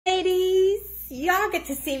Y'all get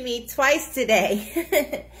to see me twice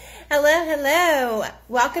today. Hello.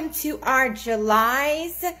 Welcome to our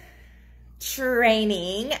July's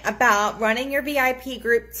training about running your VIP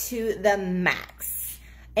group to the max.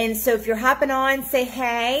 And so if you're hopping on, say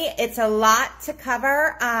hey. It's a lot to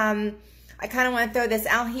cover. I kind of want to throw this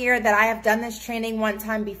out here that I have done this training one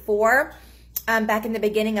time before, back in the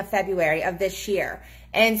beginning of February of this year.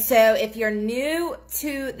 And so if you're new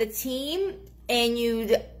to the team and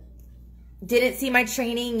you didn't see my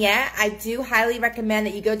training yet, I do highly recommend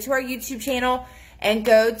that you go to our YouTube channel and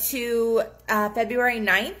go to February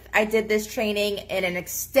 9th. I did this training in an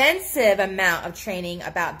extensive amount of training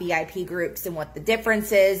about VIP groups and what the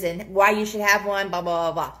difference is and why you should have one, blah,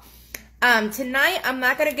 blah, blah, blah. Tonight, I'm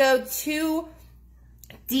not going to go too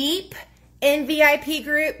deep in VIP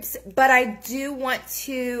groups, but I do want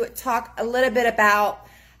to talk a little bit about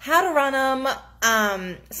how to run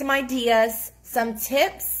them, some ideas, some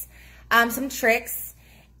tips, some tricks,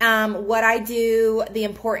 what I do, the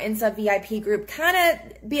importance of VIP group, kind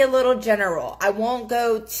of be a little general. I won't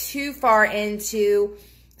go too far into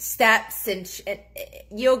steps, and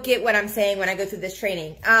you'll get what I'm saying when I go through this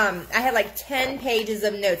training. I had like 10 pages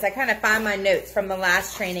of notes. I kind of find my notes from the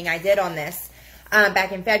last training I did on this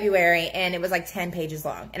back in February, and it was like 10 pages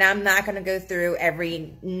long. And I'm not going to go through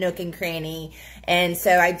every nook and cranny. And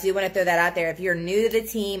so I do want to throw that out there. If you're new to the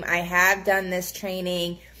team, I have done this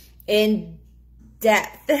training in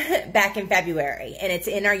depth back in February, and it's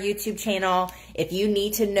in our YouTube channel. If you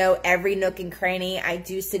need to know every nook and cranny, I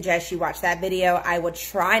do suggest you watch that video. I will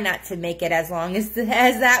try not to make it as long as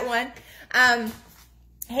that one.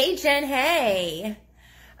 Hey Jen, hey.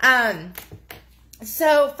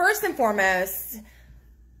 So first and foremost,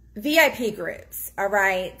 VIP groups, all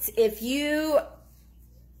right? If you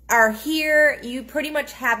are here, you pretty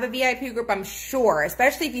much have a VIP group, I'm sure,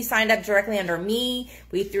 especially if you signed up directly under me.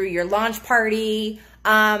 We threw your launch party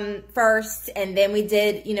first, and then we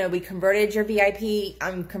did, we converted your VIP,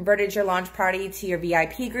 converted your launch party to your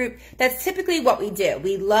VIP group. That's typically what we do.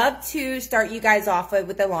 We love to start you guys off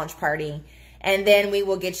with a launch party, and then we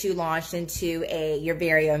will get you launched into your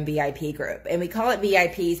very own VIP group. And we call it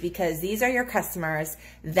VIPs because these are your customers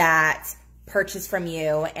that purchase from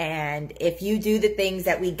you, and if you do the things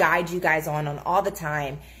that we guide you guys on all the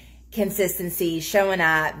time, consistency, showing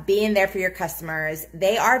up, being there for your customers,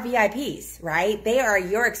 they are VIPs, right? They are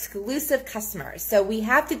your exclusive customers, so we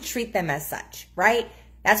have to treat them as such, right?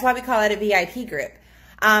 That's why we call it a VIP group.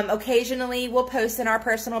 Occasionally we'll post in our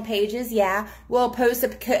personal pages. Yeah, we'll post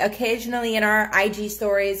occasionally in our IG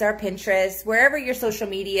stories, our Pinterest, wherever your social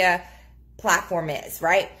media platform is,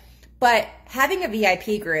 right? But having a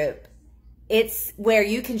VIP group, it's where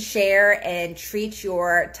you can share and treat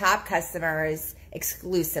your top customers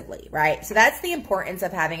exclusively, right? So that's the importance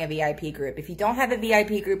of having a VIP group. If you don't have a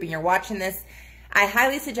VIP group and you're watching this, I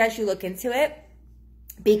highly suggest you look into it,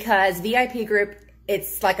 because VIP group,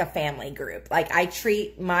 it's like a family group. Like, I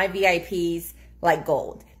treat my VIPs like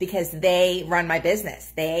gold because they run my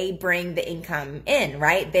business. They bring the income in,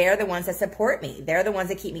 right? They're the ones that support me. They're the ones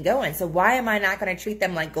that keep me going. So why am I not going to treat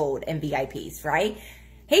them like gold and VIPs, right?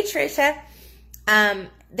 Hey, Trisha.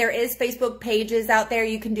 There is Facebook pages out there.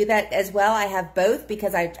 You can do that as well. I have both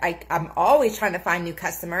because I'm always trying to find new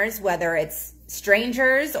customers, whether it's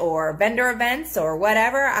strangers or vendor events or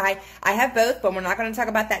whatever. I have both, but we're not going to talk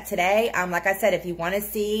about that today. Like I said, if you want to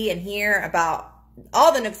see and hear about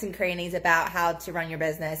all the nooks and crannies about how to run your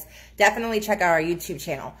business, definitely check out our YouTube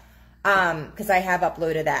channel, because I have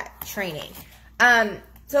uploaded that training.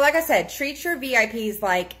 So like I said, treat your VIPs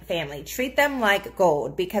like family. Treat them like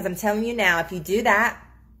gold, because I'm telling you now, if you do that,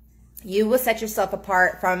 you will set yourself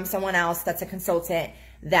apart from someone else that's a consultant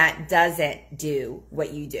that doesn't do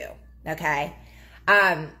what you do, okay?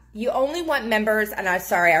 You only want members, and I'm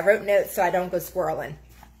sorry, I wrote notes so I don't go squirreling.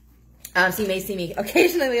 So you may see me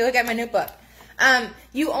occasionally look at my notebook.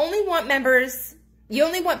 You only want members, you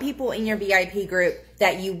only want people in your VIP group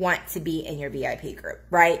that you want to be in your VIP group,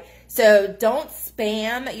 right? So don't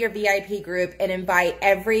spam your VIP group and invite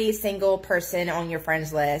every single person on your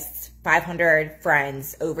friends list, 500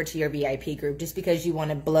 friends, over to your VIP group just because you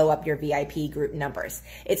want to blow up your VIP group numbers.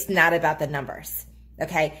 It's not about the numbers,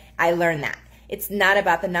 okay? I learned that. It's not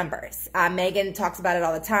about the numbers. Megan talks about it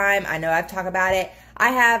all the time. I know I've talked about it.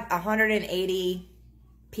 I have 180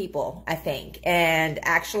 people, I think. And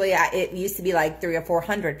actually, it used to be like 300 or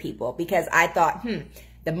 400 people, because I thought,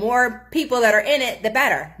 the more people that are in it, the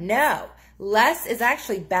better. No, less is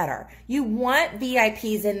actually better. You want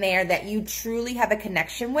VIPs in there that you truly have a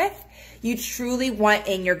connection with, you truly want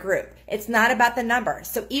in your group. It's not about the number.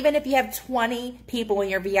 So even if you have 20 people in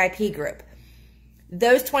your VIP group,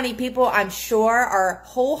 those 20 people, I'm sure, are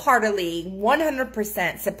wholeheartedly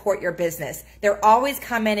 100% support your business. They're always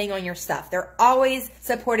commenting on your stuff. They're always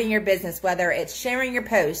supporting your business, whether it's sharing your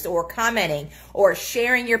post or commenting or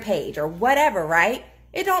sharing your page or whatever, right?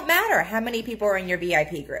 It don't matter how many people are in your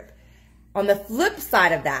VIP group. On the flip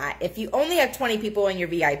side of that, if you only have 20 people in your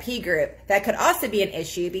VIP group, that could also be an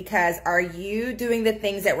issue, because are you doing the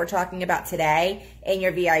things that we're talking about today in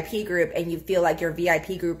your VIP group and you feel like your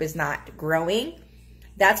VIP group is not growing?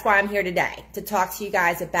 That's why I'm here today, to talk to you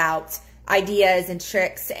guys about ideas and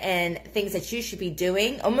tricks and things that you should be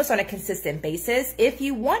doing almost on a consistent basis if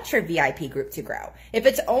you want your VIP group to grow. If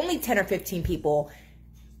it's only 10 or 15 people,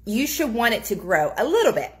 you should want it to grow a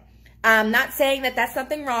little bit. I'm not saying that that's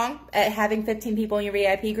something wrong at having 15 people in your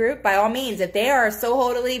VIP group. By all means, if they are so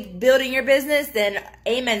wholly building your business, then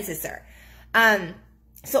amen, sister.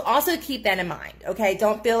 So also keep that in mind, okay?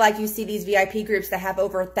 Don't feel like you see these VIP groups that have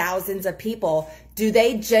over thousands of people. Do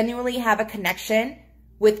they genuinely have a connection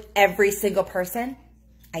with every single person?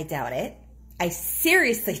 I doubt it. I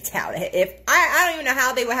seriously doubt it. If I don't even know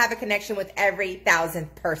how they would have a connection with every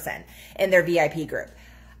 1,000th person in their VIP group.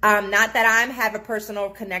 Not that I have a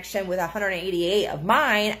personal connection with 188 of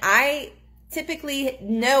mine. I typically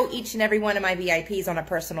know each and every one of my VIPs on a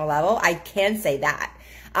personal level. I can say that.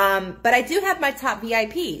 But I do have my top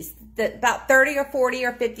VIPs, about 30 or 40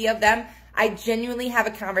 or 50 of them I genuinely have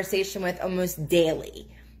a conversation with almost daily.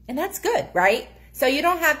 And that's good, right? So you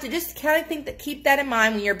don't have to, just kind of keep that in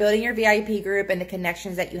mind when you're building your VIP group and the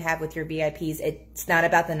connections that you have with your VIPs. It's not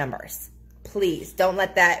about the numbers. Please don't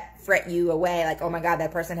let that fret you away. Like, oh my God,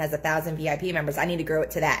 that person has 1,000 VIP members. I need to grow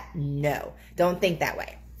it to that. No, don't think that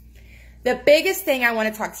way. The biggest thing I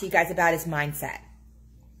want to talk to you guys about is mindset.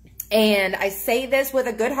 And I say this with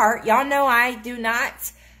a good heart. Y'all know I do not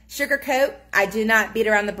sugarcoat. I do not beat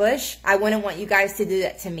around the bush. I wouldn't want you guys to do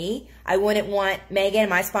that to me. I wouldn't want Megan,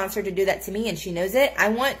 my sponsor, to do that to me, and she knows it. I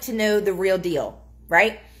want to know the real deal,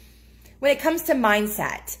 right? When it comes to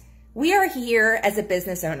mindset, we are here as a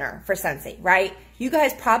business owner for Scentsy, right? You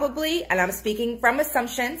guys probably, and I'm speaking from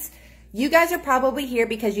assumptions, you guys are probably here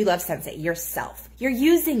because you love Scentsy yourself. You're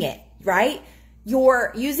using it, right?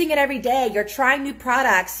 You're using it every day. You're trying new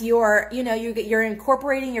products. You're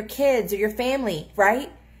incorporating your kids or your family,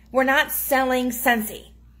 right? We're not selling Scentsy,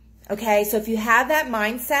 okay? So if you have that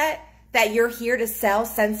mindset that you're here to sell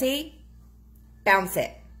Scentsy, bounce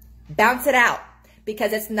it. Bounce it out,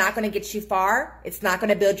 because it's not going to get you far. It's not going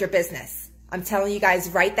to build your business. I'm telling you guys,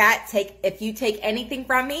 write that. If you take anything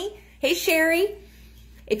from me, hey Sherry,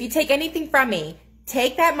 if you take anything from me,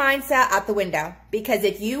 take that mindset out the window, because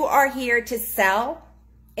if you are here to sell,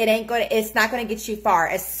 it's not going to get you far,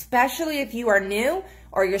 especially if you are new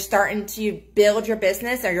or you're starting to build your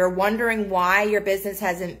business or you're wondering why your business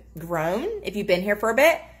hasn't grown. If you've been here for a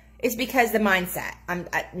bit, it's because the mindset.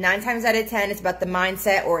 9 times out of 10, it's about the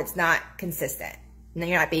mindset, or it's not consistent. And then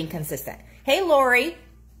you're not being consistent. Hey, Lori.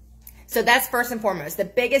 So that's first and foremost. The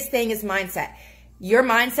biggest thing is mindset. Your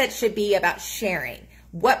mindset should be about sharing.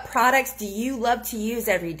 What products do you love to use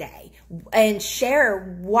every day? And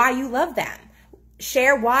share why you love them.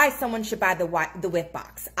 Share why someone should buy the whiff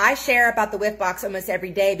box. I share about the whiff box almost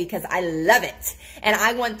every day because I love it. And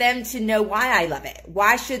I want them to know why I love it.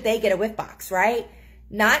 Why should they get a whiff box, right?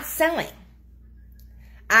 Not selling.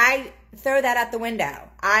 I throw that out the window.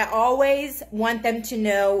 I always want them to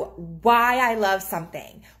know why I love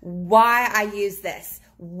something, why I use this,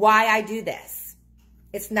 why I do this.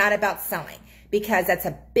 It's not about selling, because that's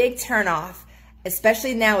a big turnoff,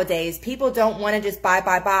 especially nowadays. People don't want to just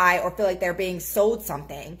buy or feel like they're being sold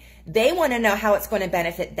something. They want to know how it's going to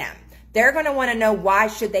benefit them. They're going to want to know, why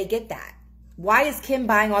should they get that? Why is Kim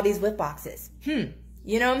buying all these whip boxes?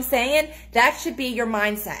 You know what I'm saying? That should be your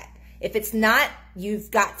mindset. If it's not, you've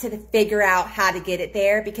got to figure out how to get it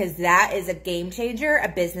there, because that is a game changer. A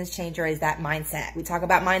business changer is that mindset. We talk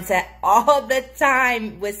about mindset all the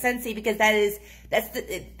time with Scentsy, because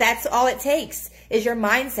that's all it takes is your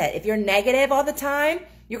mindset. If you're negative all the time,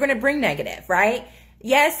 you're going to bring negative, right?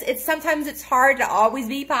 Yes, sometimes it's hard to always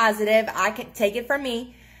be positive. I can take it from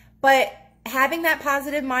me, but having that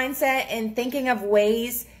positive mindset and thinking of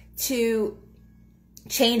ways to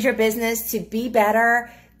change your business, to be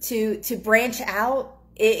better, to branch out,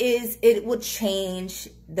 it will change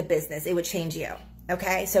the business. It would change you.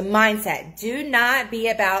 Okay, so mindset. Do not be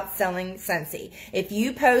about selling Scentsy. If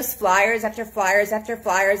you post flyers after flyers after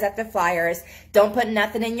flyers after flyers, don't put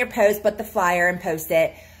nothing in your post but the flyer and post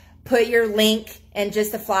it. Put your link and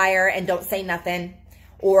just the flyer and don't say nothing.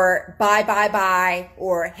 Or buy,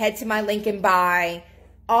 or head to my link and buy.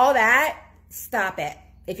 All that, stop it.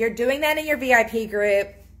 If you're doing that in your VIP group,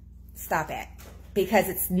 stop it. because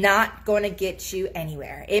it's not going to get you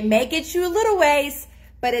anywhere. It may get you a little ways,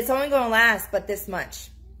 but it's only going to last but this much.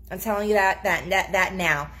 I'm telling you that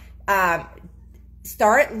now.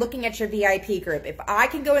 Start looking at your VIP group. If I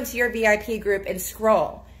can go into your VIP group and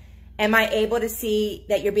scroll, am I able to see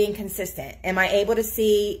that you're being consistent? Am I able to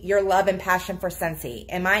see your love and passion for Scentsy?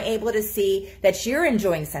 Am I able to see that you're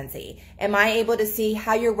enjoying Scentsy? Am I able to see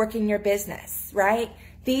how you're working your business, right?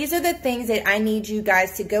 These are the things that I need you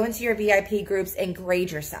guys to go into your VIP groups and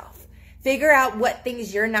grade yourself. Figure out what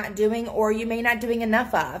things you're not doing or you may not doing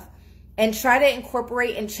enough of, and try to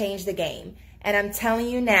incorporate and change the game. And I'm telling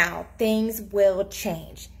you now, things will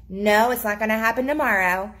change. No, it's not going to happen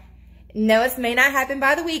tomorrow. No, it may not happen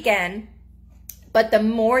by the weekend. But the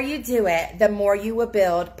more you do it, the more you will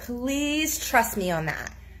build. Please trust me on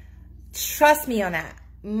that. Trust me on that.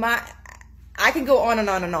 I can go on and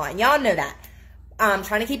on and on. Y'all know that. I'm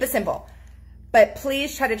trying to keep it simple. But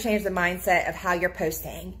please try to change the mindset of how you're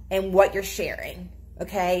posting and what you're sharing.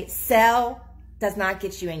 Okay? Sell does not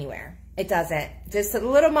get you anywhere. It doesn't. Just a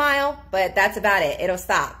little mile, but that's about it. It'll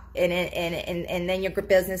stop. And then your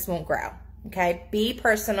business won't grow. Okay? Be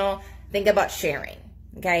personal. Think about sharing.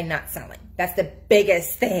 Okay? Not selling. That's the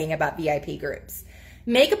biggest thing about VIP groups.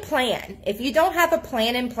 Make a plan. If you don't have a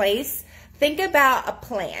plan in place, think about a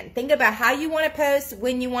plan. Think about how you want to post,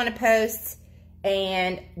 when you want to post,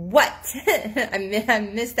 and what. I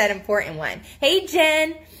missed that important one. Hey,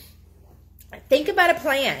 Jen. Think about a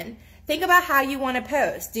plan. Think about how you want to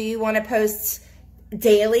post. Do you want to post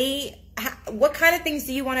daily? What kind of things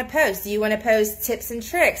do you want to post? Do you want to post tips and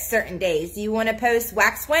tricks certain days? Do you want to post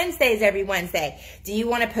Wax Wednesdays every Wednesday? Do you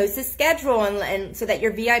want to post a schedule and so that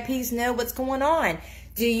your VIPs know what's going on?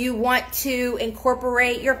 Do you want to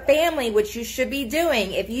incorporate your family, which you should be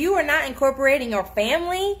doing? If you are not incorporating your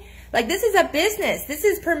family, like, this is a business. This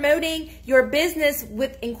is promoting your business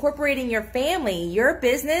with incorporating your family. Your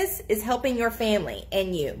business is helping your family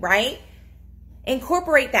and you, right?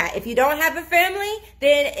 Incorporate that. If you don't have a family,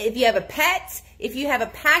 then if you have a pet, if you have a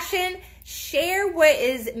passion, share what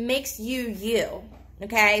makes you you.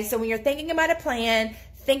 Okay? So when you're thinking about a plan,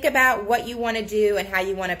 think about what you want to do and how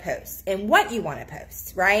you want to post and what you want to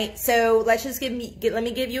post, right? So let's just let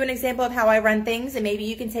me give you an example of how I run things, and maybe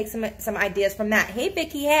you can take some ideas from that. Hey,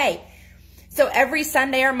 Vicki, hey. So every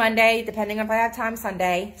Sunday or Monday, depending on if I have time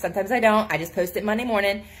Sunday, sometimes I don't, I just post it Monday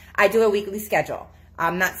morning, I do a weekly schedule.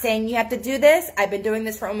 I'm not saying you have to do this. I've been doing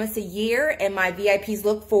this for almost a year, and my VIPs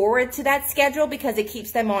look forward to that schedule because it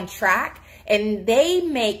keeps them on track, and they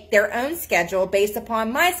make their own schedule based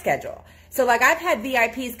upon my schedule. So like, I've had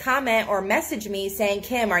VIPs comment or message me saying,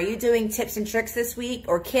 Kim, are you doing tips and tricks this week?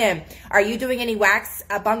 Or Kim, are you doing any wax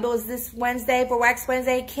bundles this Wednesday for Wax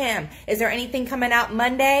Wednesday? Kim, is there anything coming out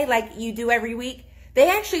Monday like you do every week? They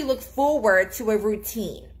actually look forward to a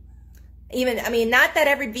routine. Not that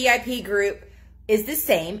every VIP group is the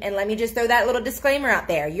same. And let me just throw that little disclaimer out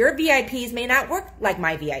there. Your VIPs may not work like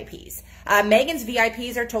my VIPs. Megan's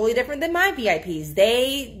VIPs are totally different than my VIPs.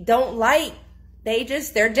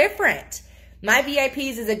 They're different. My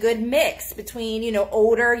VIPs is a good mix between,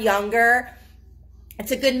 older, younger.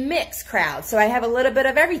 It's a good mix crowd. So I have a little bit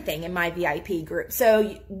of everything in my VIP group.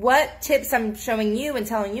 So what tips I'm showing you and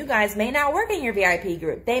telling you guys may not work in your VIP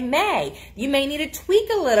group. They may. You may need to tweak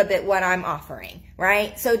a little bit what I'm offering,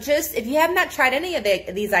 right? So just, if you have not tried any of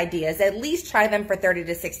these ideas, at least try them for 30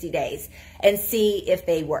 to 60 days and see if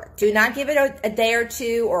they work. Do not give it a day or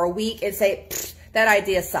two or a week and say, that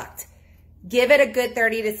idea sucked. Give it a good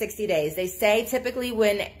 30 to 60 days. They say typically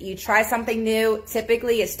when you try something new,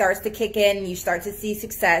 typically it starts to kick in. You start to see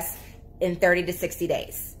success in 30 to 60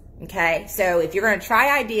 days. Okay? So if you're going to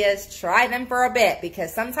try ideas, try them for a bit,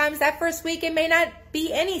 because sometimes that first week it may not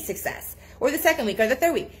be any success, or the second week or the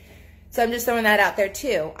third week. So I'm just throwing that out there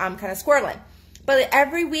too. I'm kind of squirreling. But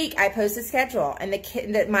every week I post a schedule, and the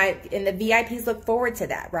VIPs look forward to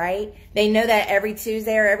that, right? They know that every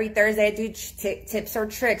Tuesday or every Thursday I do tips or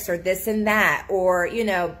tricks or this and that, or,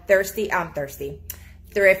 Thrifty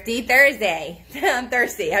Thursday. I'm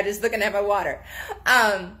thirsty. I'm just looking at my water.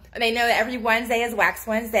 They know that every Wednesday is Wax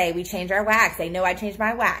Wednesday. We change our wax. They know I change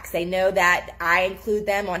my wax. They know that I include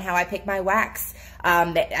them on how I pick my wax.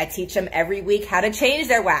 I teach them every week how to change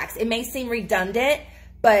their wax. It may seem redundant,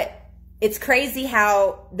 but it's crazy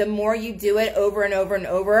how the more you do it over and over and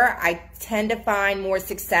over, I tend to find more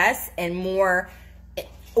success and more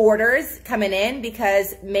orders coming in,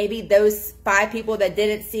 because maybe those 5 people that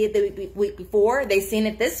didn't see it the week before, they seen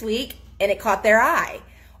it this week and it caught their eye.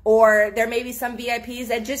 Or there may be some VIPs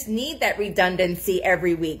that just need that redundancy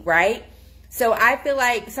every week, right? So I feel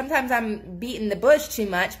like sometimes I'm beating the bush too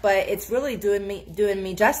much, but it's really doing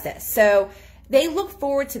me justice. So They look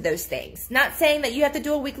forward to those things. Not saying that you have to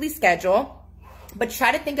do a weekly schedule, but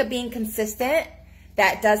try to think of being consistent.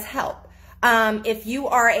 That does help. If you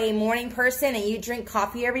are a morning person and you drink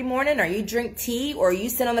coffee every morning, or you drink tea, or you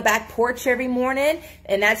sit on the back porch every morning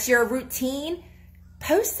and that's your routine,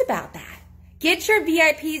 post about that. Get your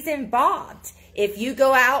VIPs involved. If you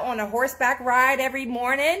go out on a horseback ride every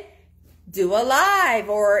morning, do a live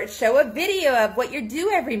or show a video of what you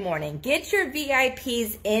do every morning. Get your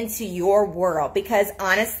VIPs into your world, because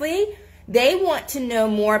honestly, they want to know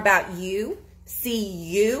more about you, see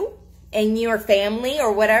you and your family,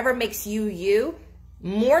 or whatever makes you you,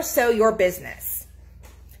 more so your business.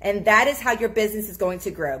 And that is how your business is going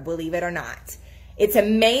to grow, believe it or not. It's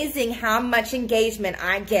amazing how much engagement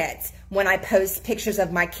I get when I post pictures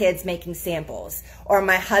of my kids making samples, or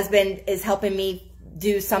my husband is helping me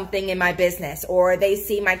do something in my business, or they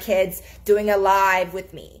see my kids doing a live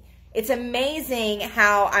with me. It's amazing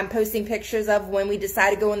how I'm posting pictures of when we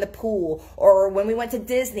decided to go in the pool, or when we went to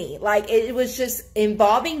Disney. Like, it was just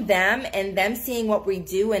involving them and them seeing what we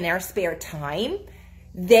do in their spare time.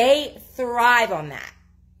 They thrive on that.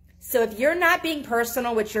 So if you're not being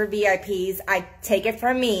personal with your VIPs, I take it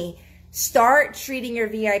from me, start treating your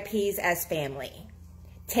VIPs as family.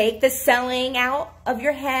 Take the selling out of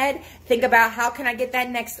your head. Think about, how can I get that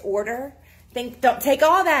next order? Don't take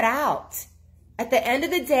all that out. At the end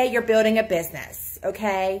of the day, you're building a business,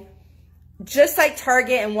 okay? Just like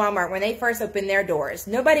Target and Walmart, when they first opened their doors,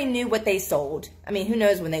 nobody knew what they sold. I mean, who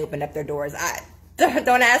knows when they opened up their doors?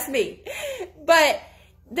 Don't ask me. But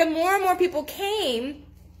the more and more people came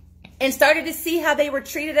and started to see how they were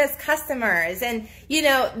treated as customers, and, you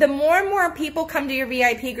know, the more and more people come to your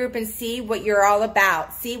VIP group and see what you're all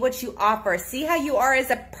about, see what you offer, see how you are as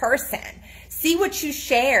a person, see what you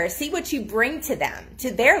share, see what you bring to them,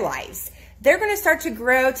 to their lives, they're going to start to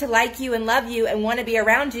grow to like you and love you and want to be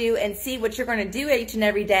around you and see what you're going to do each and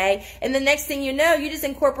every day. And the next thing you know, you're just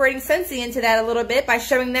incorporating Scentsy into that a little bit by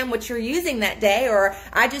showing them what you're using that day. Or,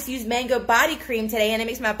 I just used mango body cream today and it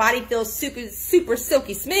makes my body feel super, super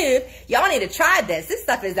silky smooth. Y'all need to try this. This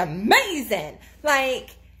stuff is amazing. Like,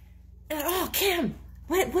 oh, Kim,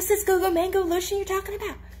 what's this go-go mango lotion you're talking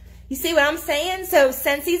about? You see what I'm saying? So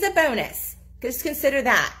Scentsy's a bonus. Just consider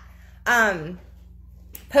that.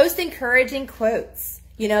 Post encouraging quotes.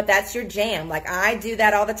 You know, if that's your jam. Like, I do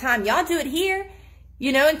that all the time. Y'all do it here.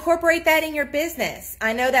 You know, incorporate that in your business.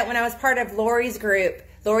 I know that when I was part of Lori's group,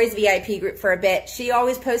 Lori's VIP group for a bit, she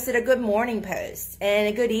always posted a good morning post and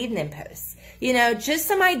a good evening post. You know, just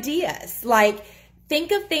some ideas. Like,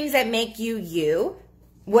 think of things that make you you,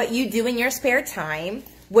 what you do in your spare time,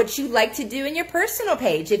 what you like to do in your personal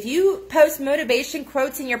page. If you post motivation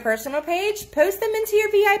quotes in your personal page, post them into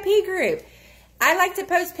your VIP group. I like to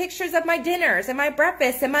post pictures of my dinners and my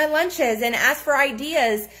breakfasts and my lunches and ask for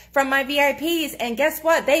ideas from my VIPs. And guess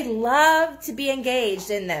what? They love to be engaged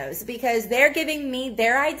in those, because they're giving me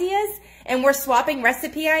their ideas and we're swapping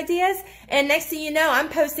recipe ideas. And next thing you know, I'm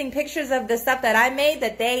posting pictures of the stuff that I made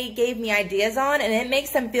that they gave me ideas on, and it makes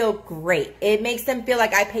them feel great. It makes them feel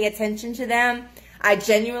like I pay attention to them. I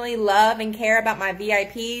genuinely love and care about my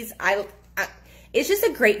VIPs. It's just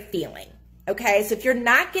a great feeling. Okay, so if you're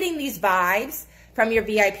not getting these vibes from your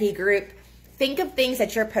VIP group, think of things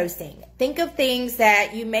that you're posting. Think of things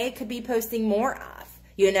that you could be posting more of.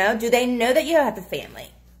 You know, do they know that you have a family?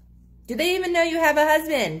 Do they even know you have a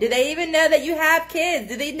husband? Do they even know that you have kids?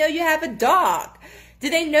 Do they know you have a dog? Do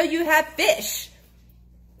they know you have fish?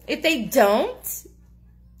 If they don't,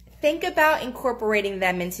 think about incorporating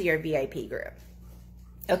them into your VIP group.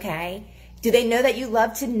 Okay? Do they know that you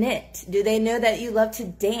love to knit? Do they know that you love to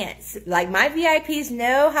dance? Like, my VIPs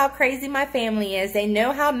know how crazy my family is. They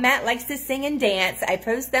know how Matt likes to sing and dance. I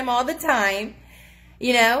post them all the time.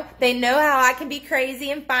 You know, they know how I can be crazy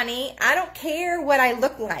and funny. I don't care what I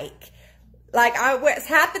look like. Like,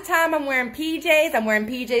 half the time I'm wearing PJs. I'm wearing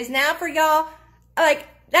PJs now for y'all. Like,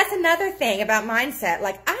 that's another thing about mindset.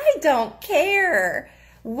 Like, I don't care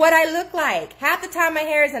what I look like. Half the time my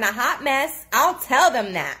hair is in a hot mess. I'll tell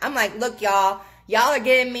them that. I'm like, look, y'all are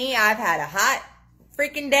getting me. I've had a hot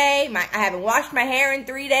freaking day. I haven't washed my hair in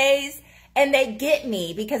 3 days. And they get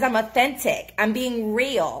me because I'm authentic. I'm being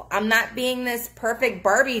real. I'm not being this perfect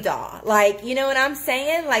Barbie doll. Like, you know what I'm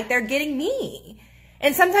saying? Like, they're getting me.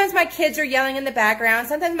 And sometimes my kids are yelling in the background.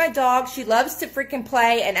 Sometimes my dog, she loves to freaking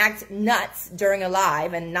play and act nuts during a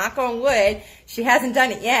live. And knock on wood, she hasn't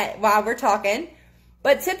done it yet while we're talking.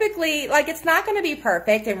 But typically, like, it's not going to be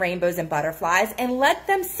perfect and rainbows and butterflies, and let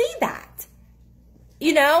them see that.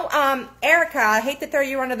 You know, Erica, I hate to throw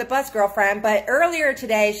you under the bus, girlfriend, but earlier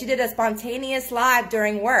today, she did a spontaneous live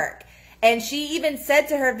during work. And she even said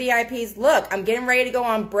to her VIPs, look, I'm getting ready to go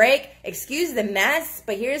on break. Excuse the mess,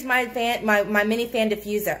 but here's my mini fan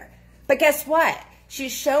diffuser. But guess what?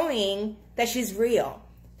 She's showing that she's real.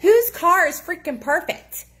 Whose car is freaking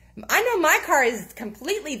perfect? I know my car is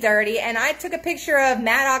completely dirty, and I took a picture of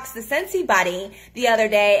Maddox, the Scentsy buddy, the other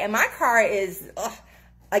day, and my car is,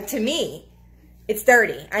 like, to me, it's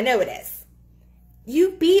dirty. I know it is.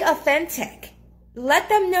 You be authentic. Let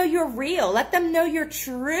them know you're real. Let them know you're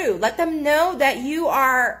true. Let them know that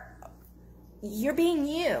you're being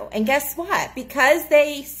you. And guess what? Because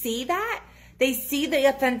they see that, they see the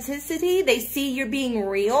authenticity, they see you're being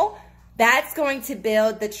real, that's going to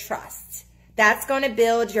build the trust. That's going to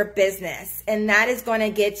build your business. And that is going to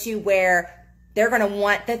get you where they're going to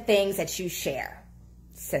want the things that you share.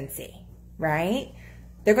 Scentsy, right?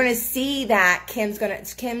 They're going to see that Kim's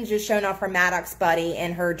just showing off her Maddox buddy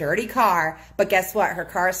in her dirty car. But guess what? Her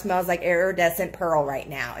car smells like iridescent pearl right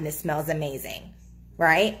now. And it smells amazing,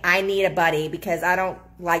 right? I need a buddy because I don't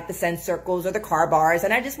like the scent circles or the car bars.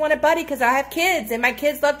 And I just want a buddy because I have kids. And my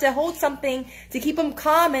kids love to hold something to keep them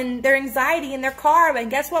calm and their anxiety in their car.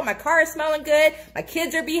 And guess what? My car is smelling good. My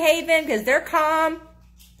kids are behaving because they're calm.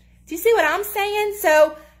 Do you see what I'm saying?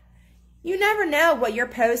 So you never know what your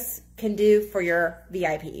posts can do for your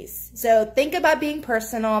VIPs. So think about being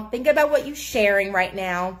personal. Think about what you're sharing right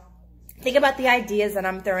now. Think about the ideas that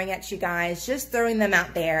I'm throwing at you guys. Just throwing them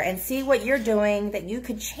out there and see what you're doing that you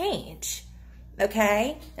could change.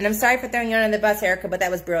 Okay? And I'm sorry for throwing you under the bus, Erica, but that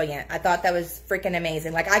was brilliant. I thought that was freaking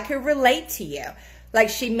amazing. Like, I could relate to you. Like,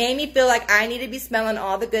 she made me feel like I need to be smelling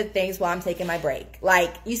all the good things while I'm taking my break.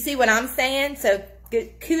 Like, you see what I'm saying? So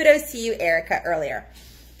kudos to you, Erica, earlier.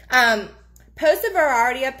 Post a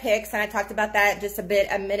variety of pics, and I talked about that just a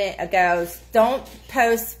minute ago. Don't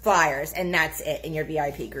post flyers, and that's it in your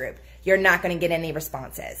VIP group. You're not going to get any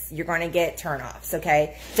responses. You're going to get turnoffs,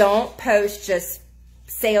 okay? Don't post just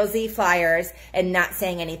salesy flyers and not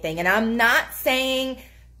saying anything. And I'm not saying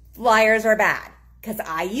flyers are bad, because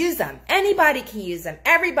I use them. Anybody can use them.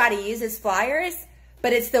 Everybody uses flyers,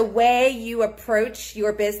 but it's the way you approach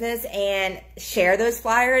your business and share those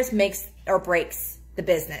flyers makes or breaks the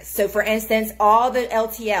business. So for instance, all the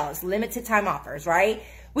LTLs, limited time offers, right?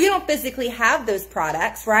 We don't physically have those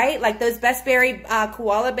products, right? Like those Best Berry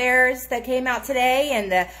koala bears that came out today and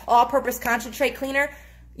the all-purpose concentrate cleaner.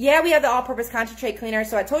 Yeah, we have the all-purpose concentrate cleaner.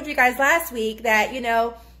 So I told you guys last week that, you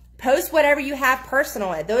know, post whatever you have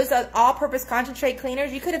personal. Those are all-purpose concentrate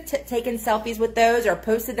cleaners. You could have taken selfies with those or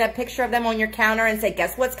posted that picture of them on your counter and say,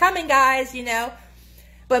 guess what's coming, guys, you know?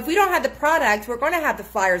 But if we don't have the product, we're going to have the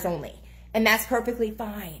flyers only. And that's perfectly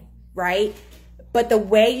fine, right? But the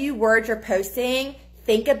way you word your posting,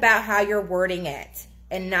 think about how you're wording it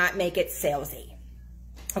and not make it salesy,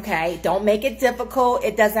 okay? Don't make it difficult.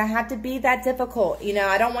 It doesn't have to be that difficult. You know,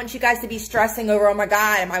 I don't want you guys to be stressing over, oh my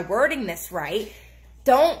God, am I wording this right?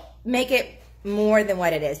 Don't make it more than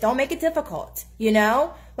what it is. Don't make it difficult, you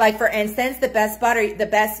know? Like, for instance,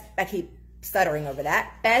 I keep stuttering over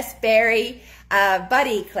that, Best Berry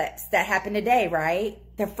buddy clips that happened today, right?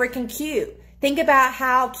 They're freaking cute. Think about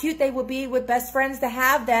how cute they will be with best friends to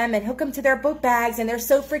have them and hook them to their book bags, and they're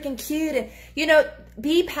so freaking cute. And, you know,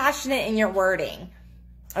 be passionate in your wording,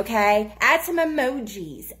 okay? Add some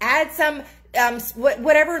emojis. Add some,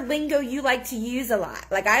 whatever lingo you like to use a lot.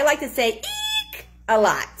 Like, I like to say, eek, a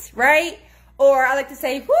lot, right? Or I like to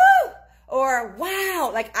say, whoo, or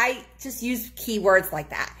wow. Like, I just use keywords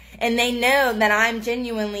like that. And they know that I'm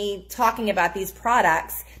genuinely talking about these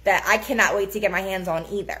products that I cannot wait to get my hands on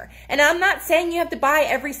either. And I'm not saying you have to buy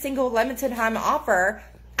every single limited time offer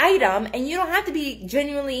item, and you don't have to be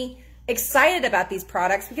genuinely excited about these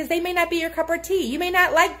products because they may not be your cup of tea. You may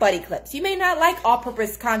not like buddy clips. You may not like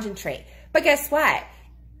all-purpose concentrate. But guess what?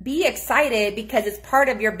 Be excited because it's part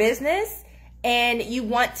of your business and you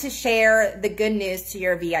want to share the good news to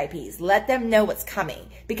your VIPs. Let them know what's coming,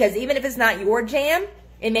 because even if it's not your jam,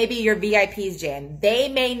 it may be your VIP's jam. They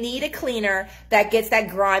may need a cleaner that gets that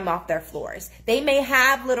grime off their floors. They may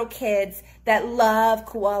have little kids that love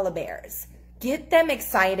koala bears. Get them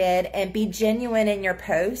excited and be genuine in your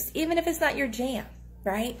posts, even if it's not your jam,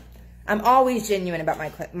 right? I'm always genuine about my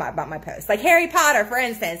posts. Like Harry Potter, for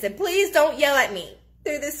instance, and please don't yell at me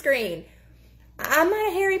through the screen. I'm not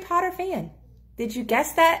a Harry Potter fan. Did you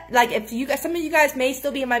guess that? Like, if you guys, some of you guys may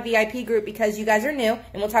still be in my VIP group because you guys are new,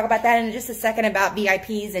 and we'll talk about that in just a second about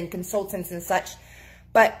VIPs and consultants and such.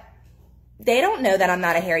 But they don't know that I'm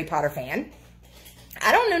not a Harry Potter fan.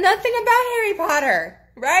 I don't know nothing about Harry Potter,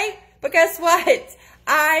 right? But guess what?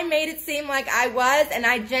 I made it seem like I was, and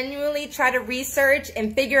I genuinely try to research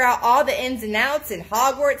and figure out all the ins and outs and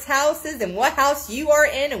Hogwarts houses and what house you are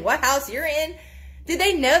in and what house you're in. Do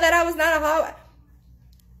they know that I was not a hot?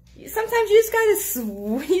 Sometimes you just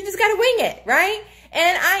gotta wing it, right?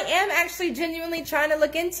 And I am actually genuinely trying to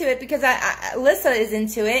look into it because Alyssa is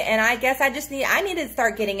into it, and I guess I need to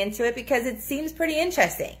start getting into it because it seems pretty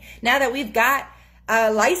interesting. Now that we've got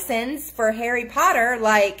a license for Harry Potter,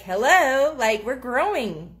 like, hello, like, we're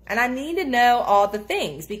growing, and I need to know all the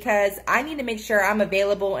things because I need to make sure I'm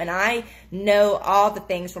available and I know all the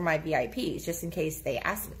things for my VIPs just in case they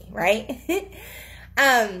ask me, right?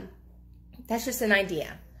 That's just an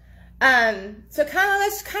idea. So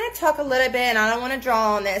let's talk a little bit, and I don't want to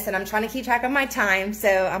draw on this, and I'm trying to keep track of my time,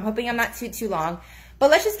 so I'm hoping I'm not too long. But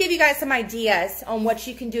let's just give you guys some ideas on what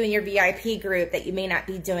you can do in your VIP group that you may not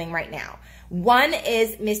be doing right now. One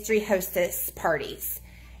is mystery hostess parties.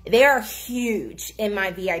 They are huge in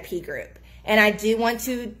my VIP group. And I do want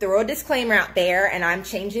to throw a disclaimer out there, and I'm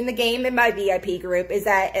changing the game in my VIP group, is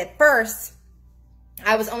that at first,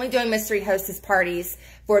 I was only doing mystery hostess parties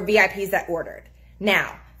for VIPs that ordered.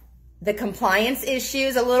 Now, the compliance issue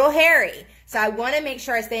is a little hairy, so I want to make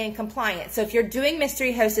sure I stay in compliance. So if you're doing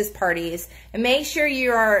mystery hostess parties, make sure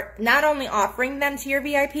you are not only offering them to your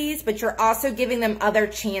VIPs, but you're also giving them other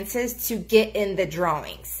chances to get in the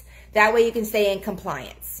drawings. That way you can stay in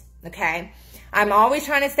compliance, okay? I'm always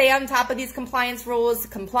trying to stay on top of these compliance rules,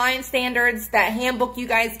 compliance standards, that handbook you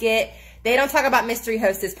guys get. They don't talk about mystery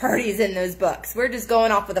hostess parties in those books. We're just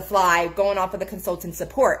going off of the fly, going off of the consultant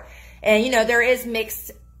support. And, you know, there is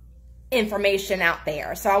mixed information out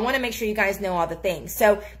there. So I want to make sure you guys know all the things.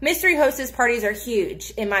 So mystery hostess parties are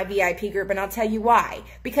huge in my VIP group, and I'll tell you why.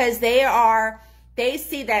 Because they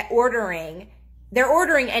see that they're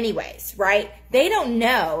ordering anyways, right? They don't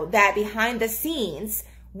know that behind the scenes,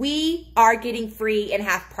 we are getting free and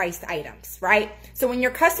half priced items, right? So when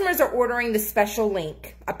your customers are ordering the special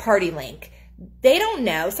link, a party link, they don't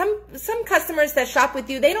know. Some customers that shop with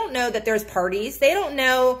you, they don't know that there's parties. They don't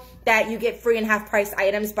know that you get free and half price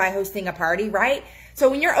items by hosting a party, right? So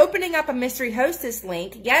when you're opening up a mystery hostess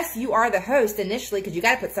link, yes, you are the host initially because you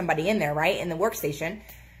got to put somebody in there, right, in the workstation.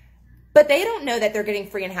 But they don't know that they're getting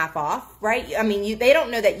free and half off, right? I mean, they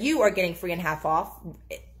don't know that you are getting free and half off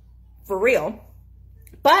for real.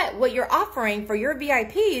 But what you're offering for your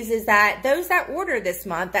VIPs is that those that order this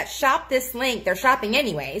month, that shop this link, they're shopping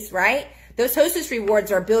anyways, right? Those hostess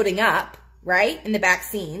rewards are building up, right, in the back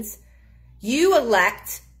scenes. You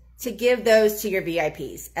elect to give those to your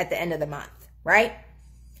VIPs at the end of the month, right?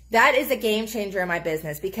 That is a game changer in my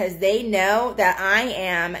business because they know that I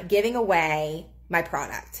am giving away my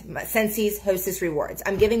product, Scentsy's Hostess Rewards.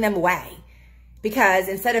 I'm giving them away because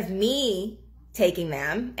instead of me taking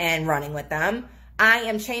them and running with them, I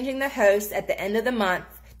am changing the host at the end of the month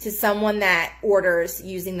to someone that orders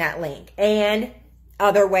using that link and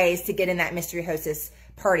other ways to get in that mystery hostess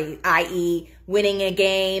party, i.e. winning a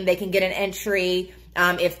game. They can get an entry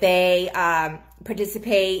if they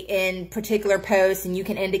participate in particular posts, and you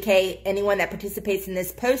can indicate anyone that participates in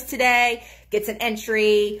this post today gets an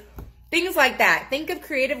entry, things like that. Think of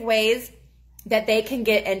creative ways that they can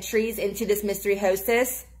get entries into this mystery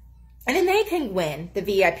hostess, and then they can win the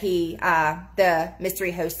VIP, the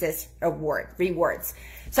mystery hostess rewards.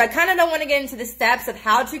 So I kind of don't want to get into the steps of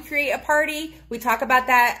how to create a party. We talk about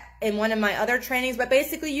that in one of my other trainings, but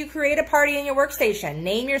basically you create a party in your workstation.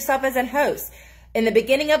 Name yourself as a host. In the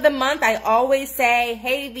beginning of the month, I always say,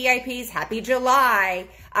 hey, VIPs, happy July.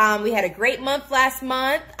 We had a great month last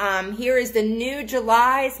month. Here is the new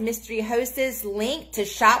July's mystery hostess link to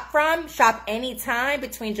shop from. Shop anytime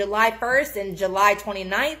between July 1st and July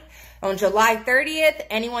 29th. On July 30th,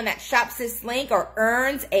 anyone that shops this link or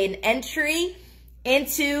earns an entry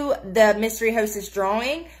into the mystery hostess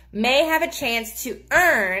drawing may have a chance to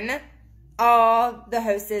earn all the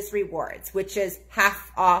hostess rewards, which is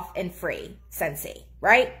half off and free Scentsy,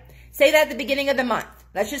 right? Say that at the beginning of the month.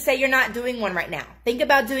 Let's just say you're not doing one right now. Think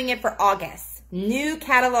about doing it for August, new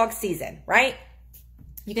catalog season, right?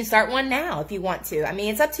 You can start one now if you want to. I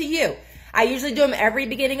mean, it's up to you. I usually do them every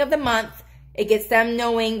beginning of the month. It gets them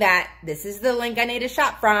knowing that this is the link I need to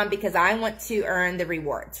shop from because I want to earn the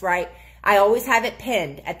rewards, right? I always have it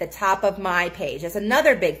pinned at the top of my page. That's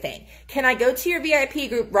another big thing. Can I go to your VIP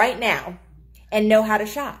group right now and know how to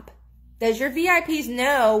shop? Does your VIPs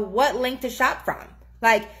know what link to shop from?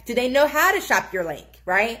 Like, do they know how to shop your link,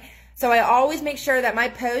 right? So I always make sure that my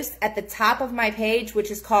post at the top of my page,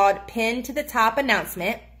 which is called Pin to the Top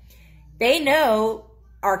Announcement, they know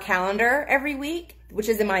our calendar every week, which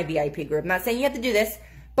is in my VIP group. I'm not saying you have to do this,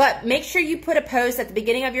 but make sure you put a post at the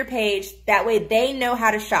beginning of your page. That way they know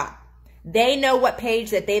how to shop. They know what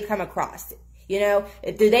page that they've come across. You know,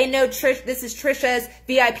 do they know this is Trisha's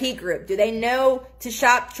VIP group? Do they know to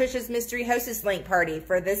shop Trisha's mystery hostess link party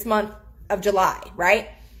for this month of July, right?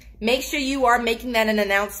 Make sure you are making that an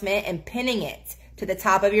announcement and pinning it to the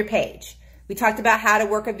top of your page. We talked about how to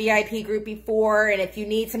work a VIP group before, and if you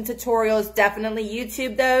need some tutorials, definitely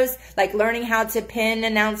YouTube those, like learning how to pin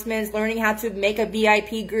announcements, learning how to make a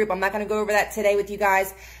VIP group. I'm not going to go over that today with you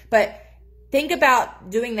guys, but think about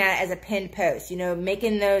doing that as a pinned post, you know,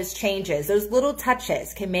 making those changes. Those little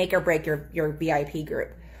touches can make or break your VIP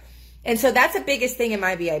group. And so that's the biggest thing in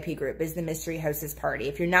my VIP group is the mystery hostess party.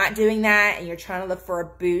 If you're not doing that and you're trying to look for a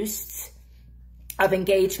boost of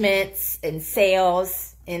engagements and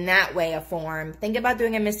sales in that way of form, think about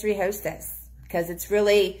doing a mystery hostess, because it's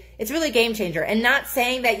really a game changer. And not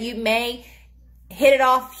saying that you may hit it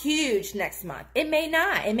off huge next month. It may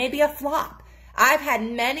not. It may be a flop. I've had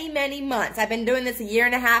many, many months. I've been doing this 1.5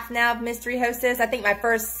 years now of mystery hostess. I think my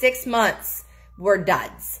first 6 months were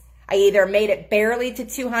duds. I either made it barely to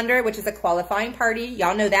 200, which is a qualifying party.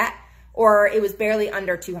 Y'all know that. Or it was barely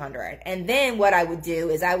under 200. And then what I would do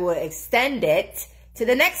is I would extend it to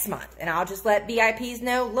the next month. And I'll just let VIPs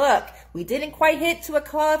know, look, we didn't quite hit to a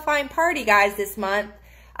qualifying party, guys, this month.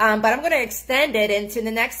 But I'm going to extend it into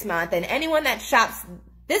the next month. And anyone that shops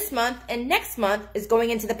this month and next month is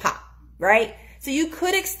going into the pop, right? So you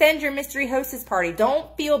could extend your mystery hostess party.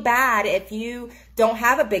 Don't feel bad if you don't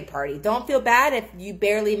have a big party. Don't feel bad if you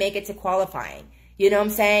barely make it to qualifying. You know what I'm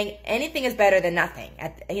saying? Anything is better than nothing.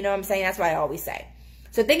 You know what I'm saying? That's what I always say.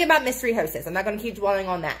 So think about mystery hostess. I'm not going to keep dwelling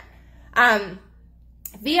on that.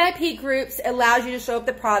 VIP groups allows you to show up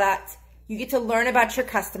the product. You get to learn about your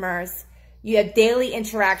customers. You have daily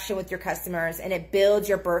interaction with your customers, and it builds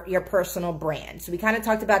your personal brand. So we kind of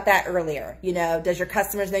talked about that earlier. You know, does your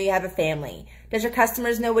customers know you have a family? Does your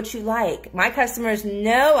customers know what you like? My customers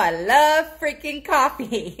know I love freaking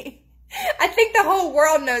coffee. I think the whole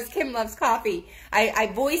world knows Kim loves coffee.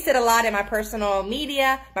 I voice it a lot in my personal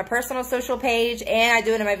media, my personal social page, and I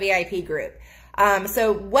do it in my VIP group.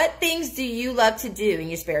 So what things do you love to do in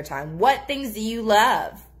your spare time? What things do you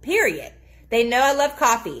love? Period. They know I love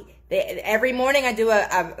coffee. Every morning I do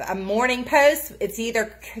a morning post. It's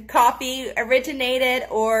either coffee originated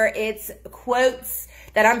or it's quotes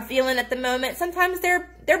that I'm feeling at the moment. Sometimes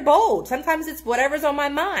they're bold. Sometimes it's whatever's on my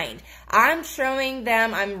mind. I'm showing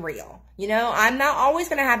them I'm real. You know, I'm not always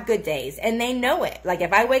going to have good days, and they know it. Like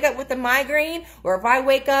if I wake up with a migraine, or if I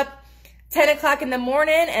wake up 10 o'clock in the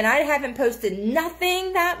morning and I haven't posted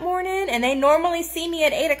nothing that morning, and they normally see me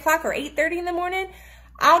at 8 o'clock or 8:30 in the morning,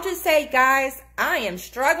 I'll just say, guys, I am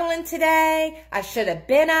struggling today. I should have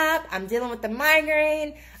been up. I'm dealing with the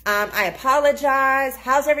migraine. I apologize.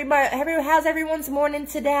 How's everyone's morning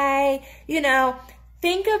today? You know,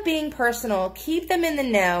 think of being personal. Keep them in the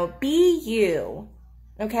know. Be you.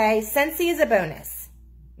 Okay? Scentsy is a bonus.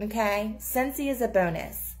 Okay? Scentsy is a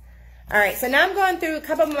bonus. All right, so now I'm going through a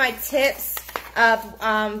couple of my tips of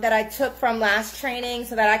that I took from last training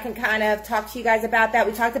so that I can kind of talk to you guys about that.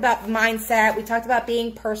 We talked about mindset. We talked about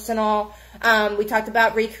being personal. We talked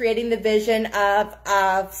about recreating the vision of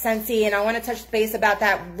Scentsy, and I want to touch base about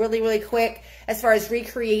that really, really quick as far as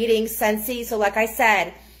recreating Scentsy. So like I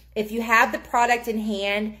said, if you have the product in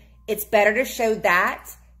hand, it's better to show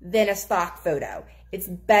that than a stock photo. It's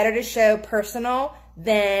better to show personal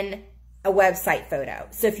than a website photo.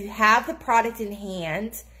 So if you have the product in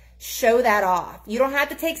hand, show that off. You don't have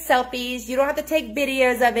to take selfies. You don't have to take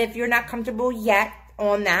videos of it if you're not comfortable yet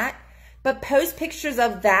on that. But post pictures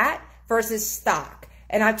of that versus stock.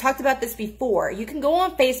 And I've talked about this before. You can go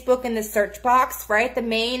on Facebook in the search box, right? The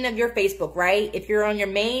main of your Facebook, right? If you're on your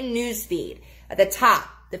main news feed, at the top,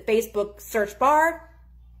 the Facebook search bar,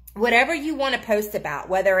 whatever you want to post about,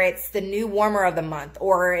 whether it's the new warmer of the month,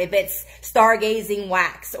 or if it's stargazing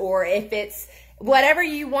wax, or if it's whatever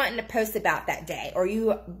you want to post about that day, or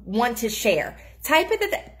you want to share, type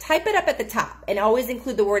it up at the top, and always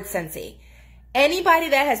include the word Scentsy. Anybody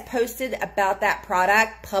that has posted about that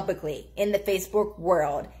product publicly in the Facebook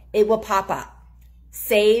world, it will pop up.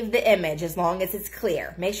 Save the image as long as it's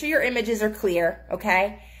clear. Make sure your images are clear,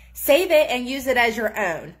 okay? Save it and use it as your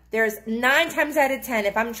own. There's 9 times out of 10,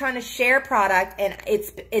 if I'm trying to share product and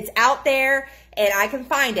it's out there and I can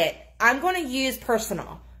find it, I'm going to use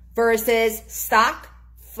personal versus stock,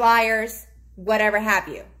 flyers, whatever have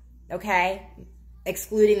you, okay?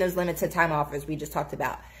 Excluding those limited time offers we just talked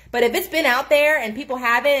about. But if it's been out there and people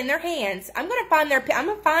have it in their hands, I'm going to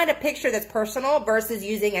find a picture that's personal versus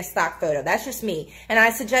using a stock photo. That's just me. And I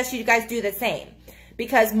suggest you guys do the same.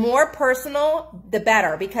 Because more personal, the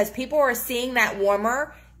better. Because people are seeing that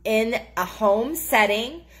warmer in a home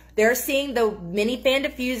setting. They're seeing the mini fan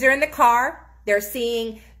diffuser in the car. They're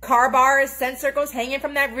seeing car bars, scent circles hanging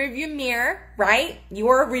from that rearview mirror, right?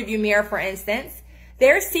 Your rearview mirror, for instance.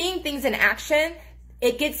 They're seeing things in action.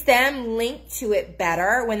 It gets them linked to it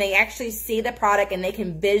better when they actually see the product and they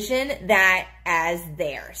can vision that as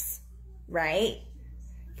theirs, right?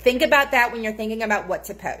 Think about that when you're thinking about what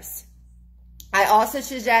to post. I also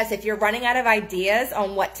suggest if you're running out of ideas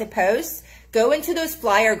on what to post, go into those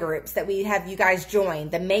flyer groups that we have you guys join,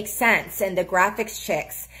 the Make Sense and the Graphics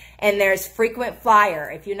Chicks. And there's Frequent Flyer.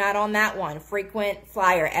 If you're not on that one, Frequent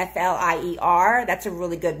Flyer, F-L-I-E-R. That's a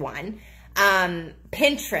really good one.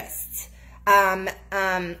 Pinterest.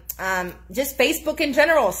 Just Facebook in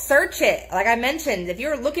general. Search it. Like I mentioned, if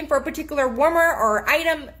you're looking for a particular warmer or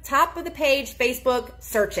item, top of the page, Facebook,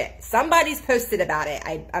 search it. Somebody's posted about it.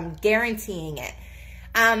 I'm guaranteeing it.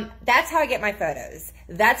 That's how I get my photos.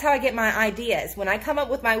 That's how I get my ideas. When I come up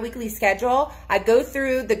with my weekly schedule, I go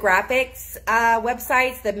through the graphics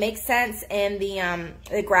websites, the Make Sense and the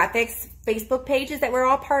graphics Facebook pages that we're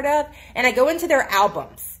all part of, and I go into their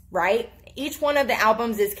albums, right? Each one of the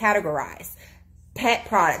albums is categorized. Pet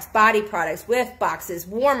products, body products, whiff boxes,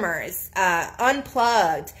 warmers,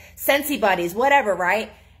 unplugged, Scentsy buddies, whatever,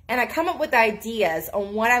 right? And I come up with ideas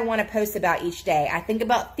on what I want to post about each day. I think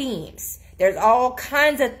about themes. There's all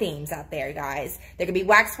kinds of themes out there, guys. There could be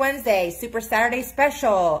Wax Wednesday, Super Saturday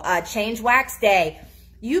Special, Change Wax Day.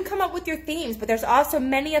 You come up with your themes, but there's also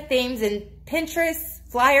many themes in Pinterest,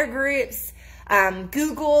 flyer groups,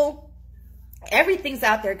 Google. Everything's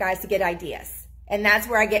out there, guys, to get ideas. And that's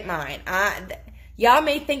where I get mine. Y'all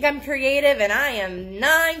may think I'm creative, and I am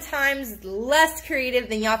 9 times less creative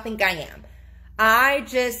than y'all think I am. I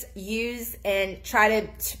just use and try to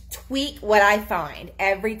tweak what I find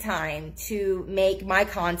every time to make my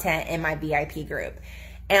content in my VIP group.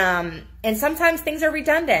 And sometimes things are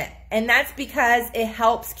redundant, and that's because it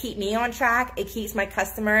helps keep me on track. It keeps my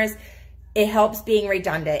customers. It helps being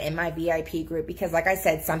redundant in my VIP group because, like I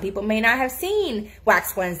said, some people may not have seen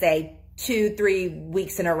Wax Wednesday 2-3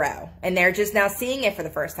 weeks in a row, and they're just now seeing it for the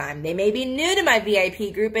first time. They may be new to my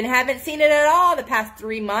VIP group and haven't seen it at all the past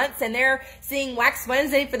 3 months, and they're seeing Wax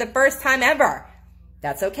Wednesday for the first time ever.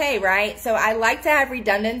 That's okay, right? So I like to have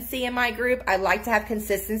redundancy in my group. I like to have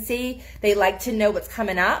consistency. They like to know what's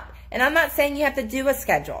coming up, and I'm not saying you have to do a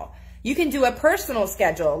schedule. You can do a personal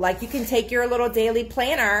schedule, like you can take your little daily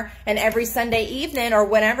planner and every Sunday evening or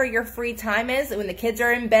whenever your free time is, when the kids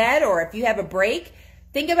are in bed or if you have a break,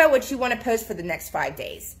 think about what you want to post for the next 5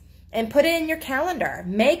 days and put it in your calendar.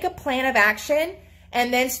 Make a plan of action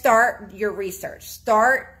and then start your research.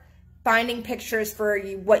 Start finding pictures for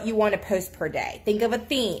what you want to post per day. Think of a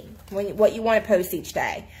theme, what you want to post each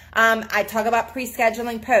day. I talk about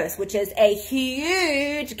pre-scheduling posts, which is a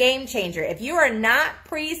huge game changer. If you are not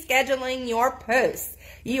pre-scheduling your posts,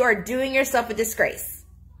 you are doing yourself a disgrace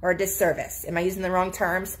or a disservice. Am I using the wrong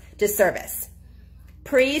terms? Disservice.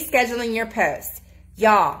 Pre-scheduling your posts.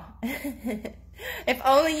 Y'all, if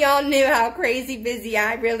only y'all knew how crazy busy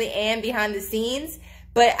I really am behind the scenes,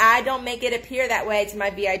 but I don't make it appear that way to my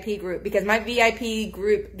VIP group because my VIP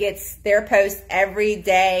group gets their posts every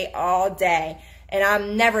day, all day. And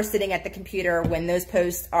I'm never sitting at the computer when those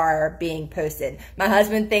posts are being posted. My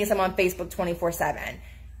husband thinks I'm on Facebook 24/7.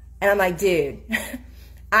 And I'm like, dude,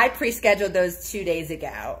 I pre-scheduled those 2 days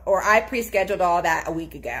ago, or I pre-scheduled all that a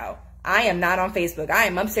week ago. I am not on Facebook. I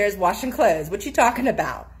am upstairs washing clothes. What you talking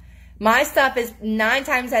about? My stuff is 9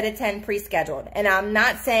 times out of 10 pre-scheduled. And I'm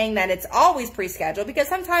not saying that it's always pre-scheduled because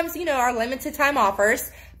sometimes, you know, our limited time offers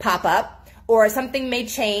pop up or something may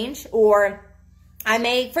change or I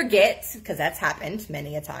may forget because that's happened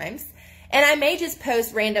many a times. And I may just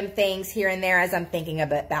post random things here and there as I'm thinking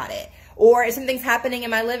about it. Or if something's happening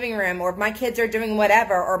in my living room, or if my kids are doing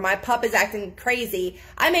whatever, or my pup is acting crazy,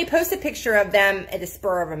 I may post a picture of them at the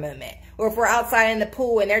spur of a moment. Or if we're outside in the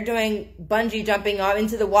pool and they're doing bungee jumping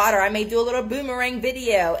into the water, I may do a little boomerang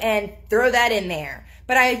video and throw that in there.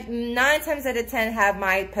 But I 9 times out of 10 have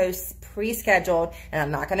my posts pre-scheduled, and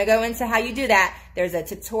I'm not going to go into how you do that. There's a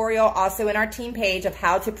tutorial also in our team page of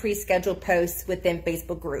how to pre-schedule posts within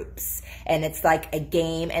Facebook groups, and it's like a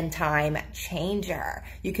game and time changer.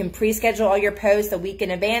 You can pre-schedule all your posts a week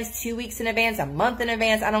in advance, 2 weeks in advance, a month in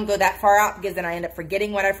advance. I don't go that far out because then I end up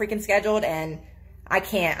forgetting what I freaking scheduled, and I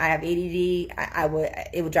can't. I have ADD.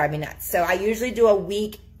 It would drive me nuts. So I usually do a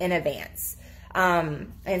week in advance.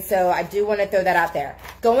 And so I do want to throw that out there.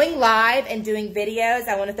 Going live and doing videos,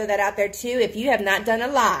 I want to throw that out there too. If you have not done a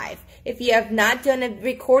live, if you have not done a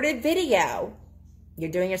recorded video, you're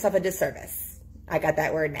doing yourself a disservice. I got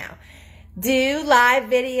that word now. Do live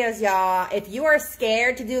videos, y'all. If you are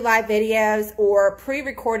scared to do live videos or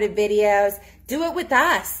pre-recorded videos, do it with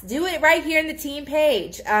us. Do it right here in the team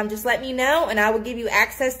page. Just let me know and I will give you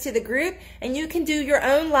access to the group and you can do your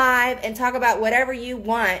own live and talk about whatever you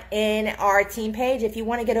want in our team page if you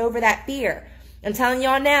want to get over that fear. I'm telling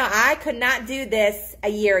y'all now, I could not do this a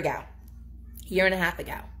year ago, year and a half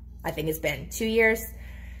ago. I think it's been 2 years.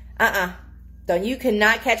 Don't, you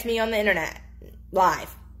cannot catch me on the internet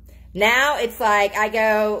live. Now it's like I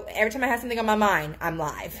go, every time I have something on my mind, I'm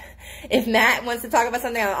live. If Matt wants to talk about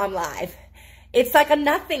something, I'm live. It's like a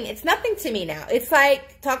nothing. It's nothing to me now. It's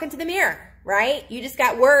like talking to the mirror, right? You just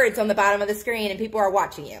got words on the bottom of the screen and people are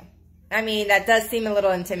watching you. I mean, that does seem a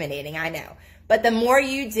little intimidating, I know. But the more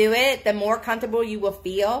you do it, the more comfortable you will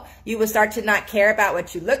feel. You will start to not care about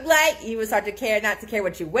what you look like. You will start to care, not to care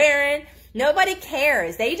what you're wearing. Nobody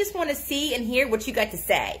cares. They just want to see and hear what you got to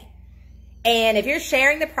say. And if you're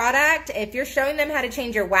sharing the product, if you're showing them how to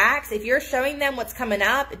change your wax, if you're showing them what's coming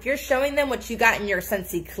up, if you're showing them what you got in your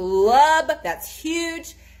Scentsy Club, that's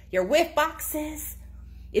huge, your whiff boxes.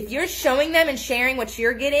 If you're showing them and sharing what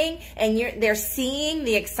you're getting and they're seeing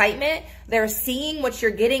the excitement, they're seeing what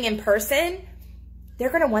you're getting in person, they're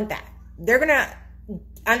going to want that. They're going to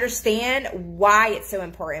understand why it's so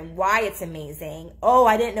important, why it's amazing. Oh,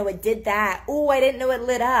 I didn't know it did that. Oh, I didn't know it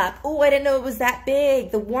lit up. Oh, I didn't know it was that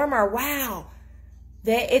big. The warmer, wow.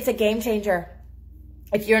 It's a game changer.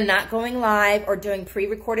 If you're not going live or doing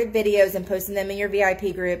pre-recorded videos and posting them in your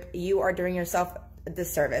VIP group, you are doing yourself a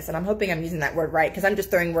disservice. And I'm hoping I'm using that word right, because I'm just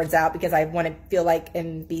throwing words out because I want to feel like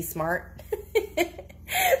and be smart.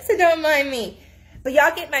 So don't mind me. But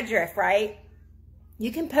y'all get my drift, right?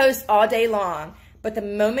 You can post all day long, but the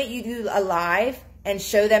moment you do a live and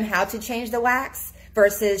show them how to change the wax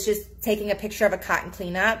versus just taking a picture of a cotton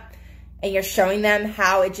cleanup and you're showing them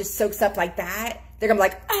how it just soaks up like that, they're going to be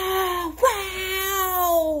like, oh,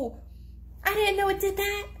 wow, I didn't know it did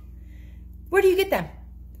that. Where do you get them?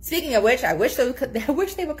 Speaking of which, I wish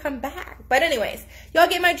they would come back. But anyways, y'all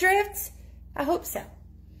get my drift? I hope so.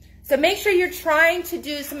 So make sure you're trying to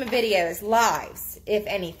do some videos, lives, if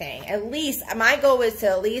anything. At least, my goal is to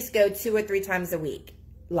at least go 2 or 3 times a week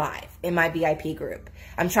live in my VIP group.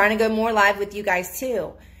 I'm trying to go more live with you guys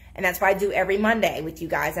too. And that's why I do every Monday with you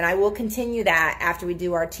guys. And I will continue that after we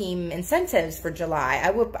do our team incentives for July.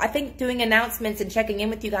 I think doing announcements and checking in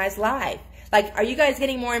with you guys live. Like, are you guys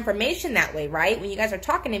getting more information that way, right? When you guys are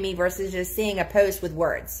talking to me versus just seeing a post with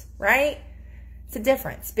words, right? It's a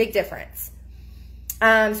difference, big difference.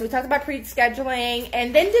 So we talked about pre-scheduling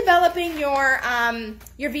and then developing your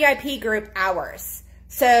VIP group hours.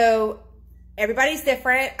 So everybody's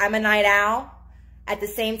different. I'm a night owl. At the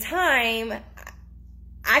same time,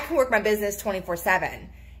 I can work my business 24/7.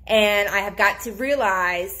 And I have got to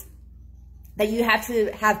realize that you have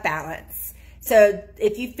to have balance. So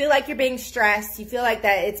if you feel like you're being stressed, you feel like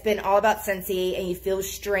that it's been all about Scentsy and you feel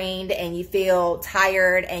strained and you feel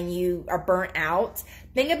tired and you are burnt out,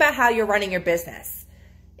 think about how you're running your business.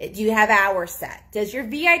 Do you have hours set? Does your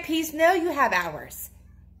VIPs know you have hours?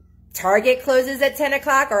 Target closes at 10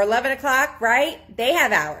 o'clock or 11 o'clock, right? They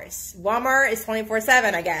have hours. Walmart is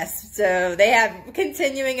 24/7, I guess. So they have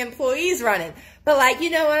continuing employees running. But like, you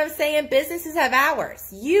know what I'm saying? Businesses have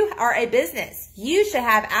hours. You are a business. You should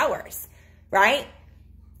have hours, right?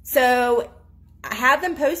 So have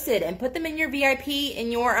them posted and put them in your VIP,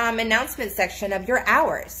 in your announcement section of your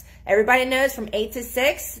hours. Everybody knows from 8 to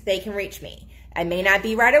 6, they can reach me. I may not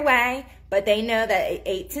be right away, but they know that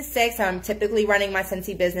 8 to 6, I'm typically running my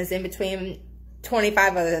Scentsy business in between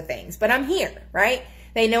 25 other things. But I'm here, right?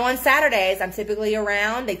 They know on Saturdays I'm typically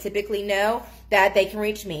around. They typically know that they can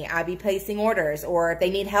reach me. I'll be placing orders, or if they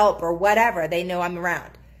need help or whatever, they know I'm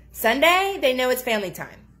around. Sunday, they know it's family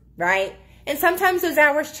time, right? And sometimes those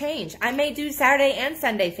hours change. I may do Saturday and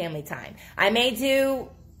Sunday family time. I may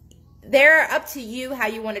do... They're up to you how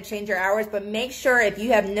you want to change your hours, but make sure if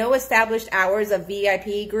you have no established hours of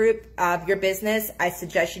VIP group of your business, I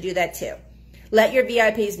suggest you do that too. Let your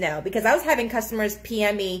VIPs know, because I was having customers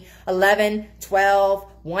PM me 11,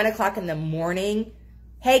 12, 1 o'clock in the morning.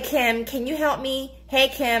 Hey, Kim, can you help me? Hey,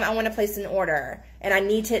 Kim, I want to place an order and I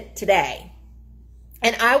need it today.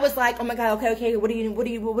 And I was like, oh my God, okay, what do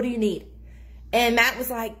you need? And Matt was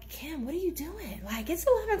like, Kim, what are you doing? Like, it's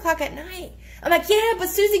 11 o'clock at night. I'm like, yeah, but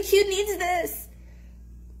Susie Q needs this.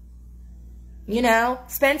 You know,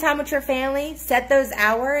 spend time with your family, set those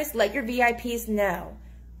hours, let your VIPs know.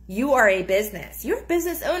 You are a business. You're a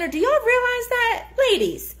business owner. Do y'all realize that?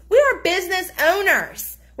 Ladies, we are business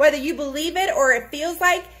owners. Whether you believe it or it feels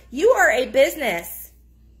like, you are a business.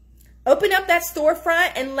 Open up that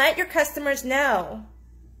storefront and let your customers know.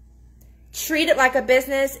 Treat it like a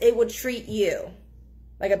business. It will treat you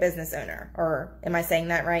like a business owner. Or am I saying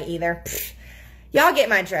that right either? Y'all get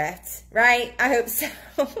my drift, right? I hope so.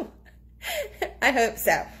 I hope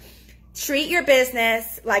so. Treat your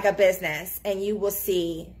business like a business and you will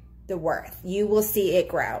see the worth. You will see it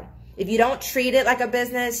grow. If you don't treat it like a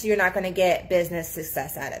business, you're not going to get business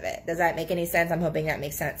success out of it. Does that make any sense? I'm hoping that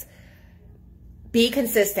makes sense. Be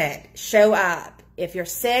consistent. Show up. If you're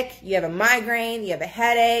sick, you have a migraine, you have a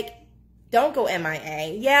headache, don't go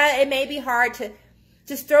MIA. Yeah, it may be hard to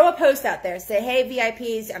just throw a post out there. Say, hey,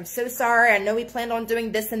 VIPs, I'm so sorry. I know we planned on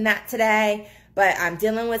doing this and that today, but I'm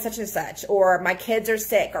dealing with such and such, or my kids are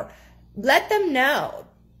sick, or let them know.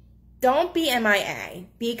 Don't be MIA.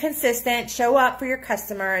 Be consistent. Show up for your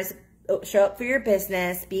customers. Show up for your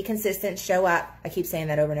business. Be consistent. Show up. I keep saying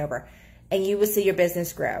that over and over. And you will see your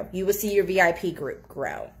business grow. You will see your VIP group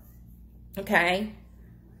grow. Okay?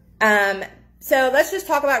 So let's just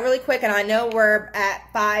talk about really quick, and I know we're at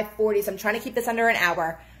 5:40, so I'm trying to keep this under an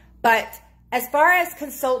hour. But as far as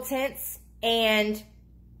consultants and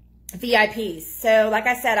VIPs, so like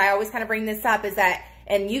I said, I always kind of bring this up, is that,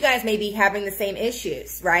 and you guys may be having the same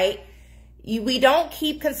issues, right? We don't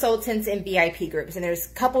keep consultants in VIP groups, and there's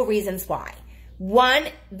a couple reasons why. One,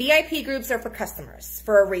 VIP groups are for customers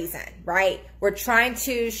for a reason, right? We're trying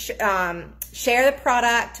to share the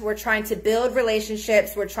product. We're trying to build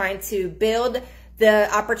relationships. We're trying to build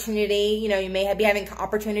the opportunity. You know, you may be having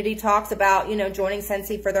opportunity talks about, you know, joining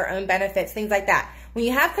Scentsy for their own benefits, things like that. When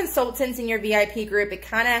you have consultants in your VIP group, it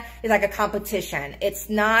kind of is like a competition. It's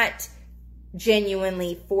not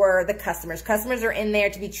genuinely for the customers. Customers are in there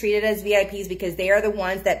to be treated as VIPs because they are the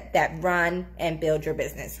ones that run and build your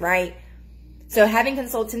business, right? So having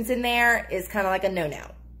consultants in there is kind of like a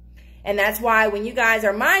no-no. And that's why when you guys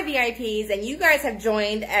are my VIPs and you guys have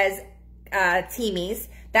joined as teamies,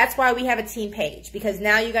 that's why we have a team page, because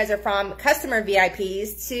now you guys are from customer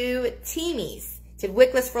VIPs to teamies, to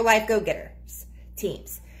Wickless for Life Go-Getters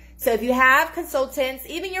teams. So if you have consultants,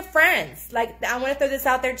 even your friends, like I want to throw this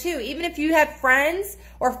out there too, even if you have friends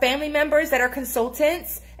or family members that are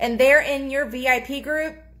consultants and they're in your VIP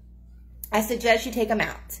group, I suggest you take them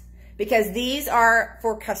out. Because these are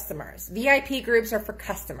for customers. VIP groups are for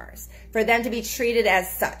customers. For them to be treated as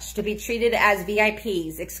such. To be treated as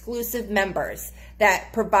VIPs, exclusive members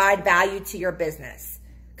that provide value to your business.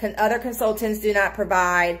 Other consultants do not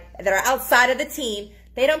provide, that are outside of the team,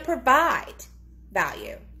 they don't provide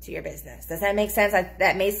value to your business. Does that make sense?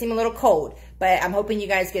 That may seem a little cold, but I'm hoping you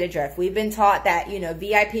guys get a drift. We've been taught that, you know,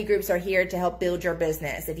 VIP groups are here to help build your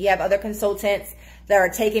business. If you have other consultants that are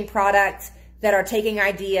taking products, that are taking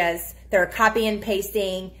ideas, that are copy and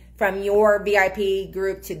pasting from your VIP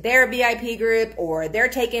group to their VIP group, or they're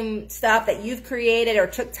taking stuff that you've created or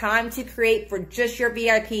took time to create for just your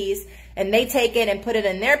VIPs, and they take it and put it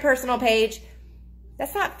in their personal page,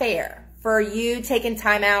 that's not fair for you taking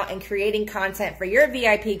time out and creating content for your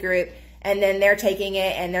VIP group, and then they're taking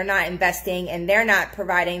it and they're not investing and they're not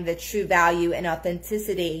providing the true value and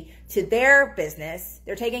authenticity to their business.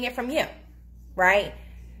 They're taking it from you, right?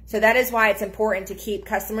 So that is why it's important to keep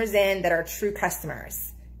customers in that are true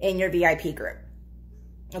customers in your VIP group.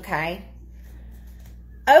 Okay?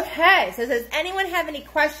 Okay, so does anyone have any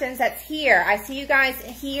questions that's here? I see you guys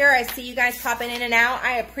here. I see you guys popping in and out.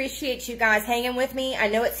 I appreciate you guys hanging with me. I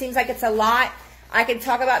know it seems like it's a lot. I can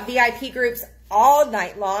talk about VIP groups all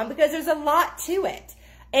night long because there's a lot to it.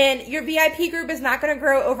 And your VIP group is not going to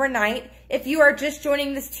grow overnight. If you are just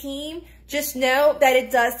joining this team, just know that it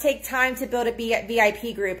does take time to build a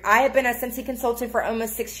VIP group. I have been a Scentsy consultant for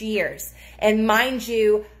almost 6 years. And mind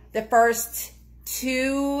you, the first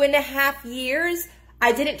 2.5 years,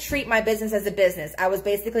 I didn't treat my business as a business. I was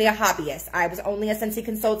basically a hobbyist. I was only a Scentsy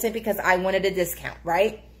consultant because I wanted a discount,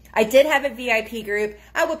 right? I did have a VIP group.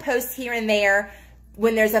 I would post here and there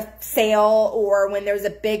when there's a sale or when there's a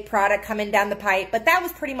big product coming down the pipe, but that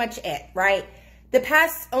was pretty much it, right? The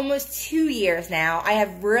past almost 2 years now, I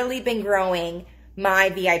have really been growing my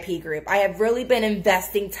VIP group. I have really been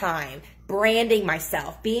investing time, branding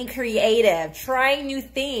myself, being creative, trying new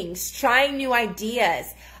things, trying new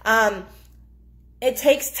ideas. It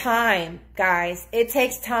takes time, guys. It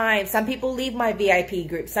takes time. Some people leave my VIP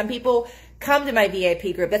group. Some people come to my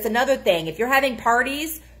VIP group. That's another thing. If you're having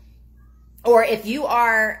parties, or if you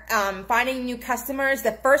are finding new customers,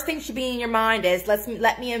 the first thing should be in your mind is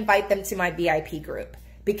let me invite them to my VIP group,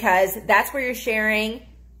 because that's where you're sharing.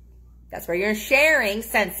 That's where you're sharing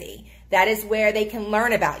Scentsy. That is where they can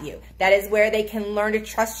learn about you. That is where they can learn to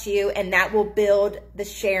trust you, and that will build the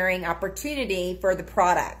sharing opportunity for the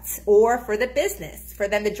products or for the business, for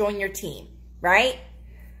them to join your team, right?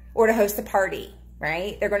 Or to host a party.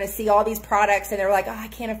 Right? They're going to see all these products and they're like, oh, I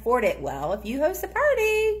can't afford it. Well, if you host a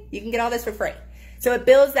party, you can get all this for free. So it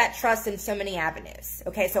builds that trust in so many avenues.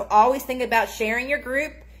 Okay, so always think about sharing your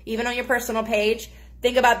group, even on your personal page.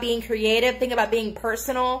 Think about being creative. Think about being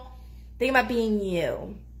personal. Think about being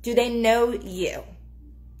you. Do they know you?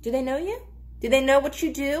 Do they know you? Do they know what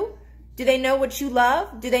you do? Do they know what you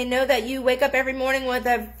love? Do they know that you wake up every morning with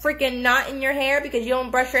a freaking knot in your hair because you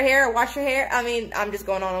don't brush your hair or wash your hair? I mean, I'm just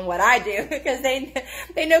going on what I do because they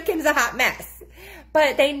know Kim's a hot mess.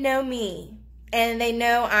 But they know me, and they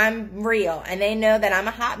know I'm real, and they know that I'm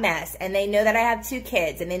a hot mess, and they know that I have 2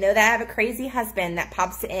 kids, and they know that I have a crazy husband that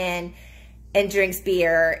pops in and drinks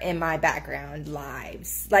beer in my background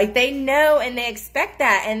lives. Like, they know and they expect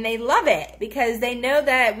that, and they love it because they know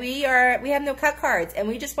that we have no cut cards, and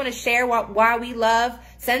we just want to share why we love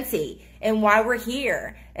Scentsy and why we're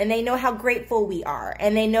here. And they know how grateful we are,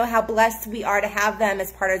 and they know how blessed we are to have them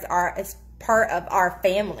as part of our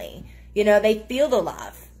family. You know, they feel the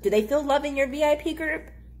love. Do they feel love in your VIP group?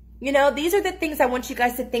 You know, these are the things I want you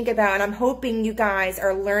guys to think about, and I'm hoping you guys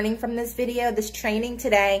are learning from this video, this training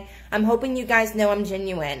today. I'm hoping you guys know I'm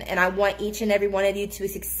genuine, and I want each and every one of you to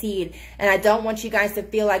succeed. And I don't want you guys to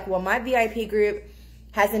feel like, well, my VIP group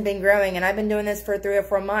hasn't been growing, and I've been doing this for 3 or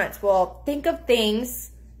 4 months. Well, think of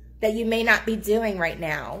things that you may not be doing right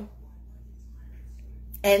now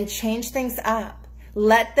and change things up.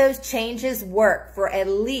 Let those changes work for at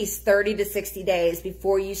least 30 to 60 days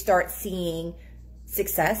before you start seeing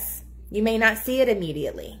success. You may not see it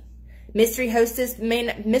immediately. Mystery hostess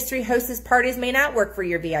parties may not work for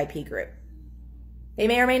your VIP group. They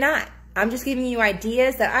may or may not. I'm just giving you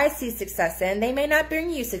ideas that I see success in. They may not bring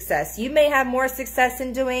you success. You may have more success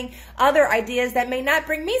in doing other ideas that may not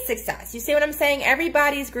bring me success. You see what I'm saying?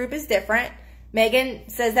 Everybody's group is different. Megan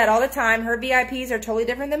says that all the time. Her VIPs are totally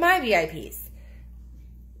different than my VIPs.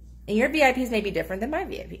 And your VIPs may be different than my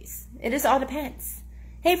VIPs. It just all depends.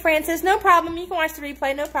 Hey, Francis, no problem. You can watch the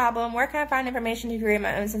replay, no problem. Where can I find information to create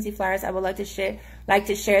my own Scentsy flyers? I would like to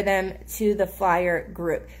share them to the flyer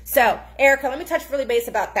group. So, Erica, let me touch really base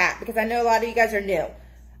about that because I know a lot of you guys are new.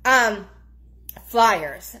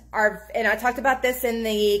 Flyers are, and I talked about this in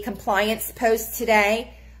the compliance post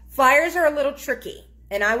today. Flyers are a little tricky.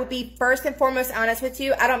 And I would be first and foremost honest with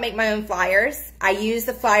you. I don't make my own flyers. I use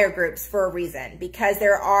the flyer groups for a reason because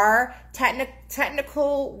there are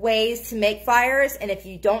technical ways to make flyers. And if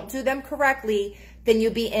you don't do them correctly, then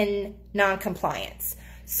you'll be in non-compliance.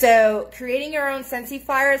 So creating your own Scentsy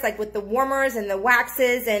flyers, like with the warmers and the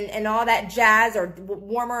waxes and all that jazz, or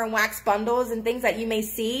warmer and wax bundles and things that you may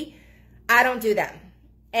see, I don't do them.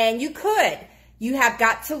 And you could. You have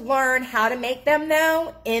got to learn how to make them,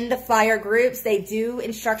 though, in the flyer groups. They do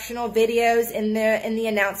instructional videos in the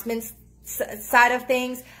announcements side of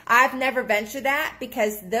things. I've never ventured that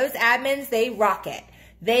because those admins, they rock it.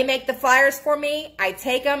 They make the flyers for me. I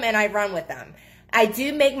take them and I run with them. I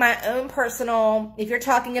do make my own personal, if you're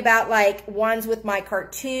talking about like ones with my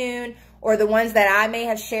cartoon or the ones that I may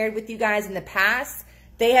have shared with you guys in the past,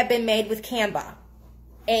 they have been made with Canva.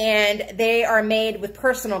 And they are made with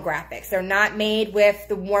personal graphics. They're not made with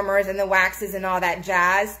the warmers and the waxes and all that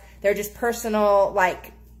jazz. They're just personal,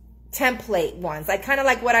 like, template ones. Like, kind of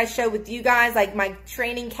like what I show with you guys, like my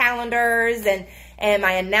training calendars and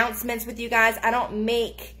my announcements with you guys. I don't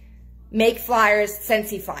make flyers,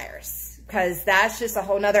 Scentsy flyers, because that's just a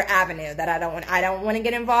whole nother avenue that I don't want to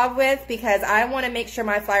get involved with, because I want to make sure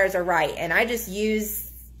my flyers are right. And I just use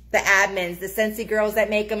the admins, the Scentsy girls that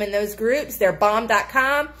make them in those groups. They're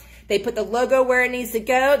bomb.com. They put the logo where it needs to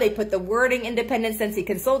go. They put the wording Independent Scentsy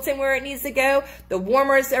Consultant where it needs to go. The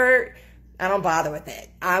warmers are, I don't bother with it.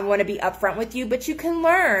 I want to be upfront with you, but you can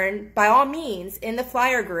learn by all means in the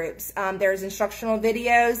flyer groups. There's instructional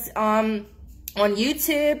videos on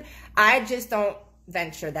YouTube. I just don't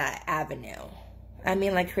venture that avenue. I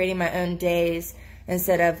mean, like creating my own days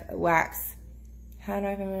instead of wax. How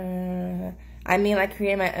do I mean, like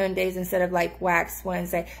creating my own days instead of like Wax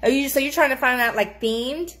Wednesday. Oh, so you're trying to find out like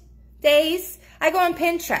themed days? I go on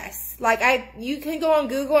Pinterest. Like you can go on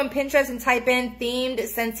Google and Pinterest and type in themed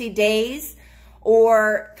Scentsy days,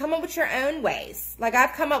 or come up with your own ways. Like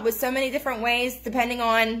I've come up with so many different ways depending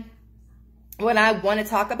on what I want to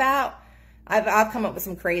talk about. I've come up with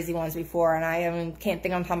some crazy ones before, and I can't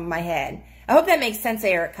think on top of my head. I hope that makes sense,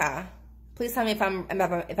 Erica. Please tell me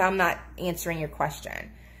if I'm not answering your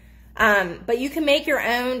question. But you can make your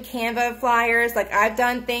own Canva flyers. Like I've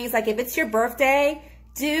done things like if it's your birthday,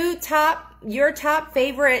 do your top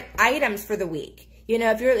favorite items for the week. You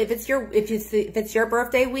know, if it's your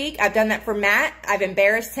birthday week, I've done that for Matt. I've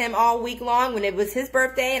embarrassed him all week long when it was his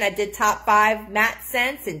birthday, and I did top 5 Matt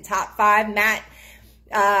scents and top 5 Matt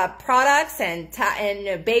products and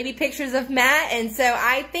baby pictures of Matt. And so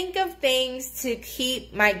I think of things to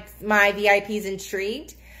keep my VIPs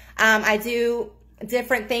intrigued. I do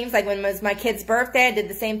different things, like when it was my kid's birthday, I did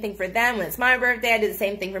the same thing for them. When it's my birthday, I did the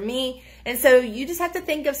same thing for me. And so you just have to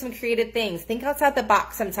think of some creative things. Think outside the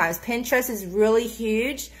box sometimes. Pinterest is really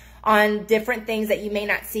huge on different things that you may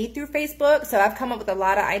not see through Facebook. So I've come up with a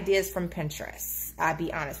lot of ideas from Pinterest, I'll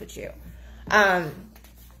be honest with you.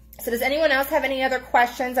 So does anyone else have any other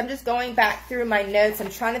questions? I'm just going back through my notes.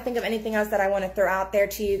 I'm trying to think of anything else that I want to throw out there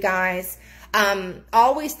to you guys.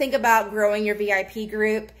 Always think about growing your VIP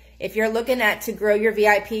group. If you're looking to grow your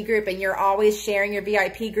VIP group and you're always sharing your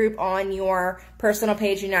VIP group on your personal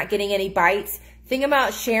page, you're not getting any bites, think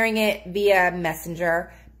about sharing it via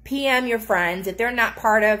Messenger. PM your friends. If they're not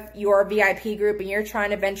part of your VIP group and you're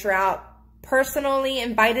trying to venture out, personally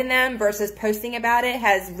inviting them versus posting about it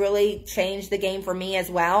has really changed the game for me as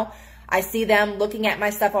well. I see them looking at my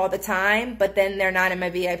stuff all the time, but then they're not in my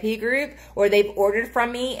VIP group, or they've ordered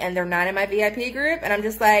from me and they're not in my VIP group. And I'm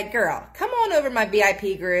just like, girl, come on over to my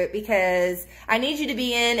VIP group because I need you to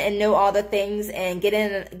be in and know all the things and get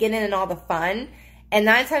in and all the fun. And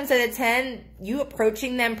 9 times out of 10, you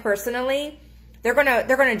approaching them personally, they're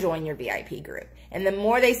gonna join your VIP group. And the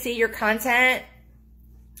more they see your content,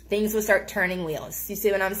 things will start turning wheels. You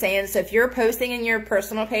see what I'm saying? So if you're posting in your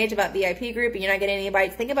personal page about VIP group and you're not getting any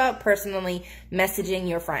bites, think about personally messaging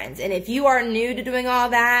your friends. And if you are new to doing all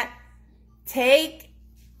that, take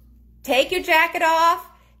your jacket off,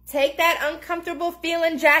 take that uncomfortable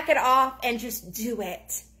feeling jacket off and just do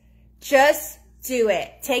it. Just do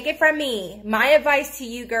it. Take it from me. My advice to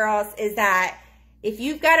you girls is that if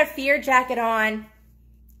you've got a fear jacket on,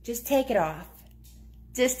 just take it off.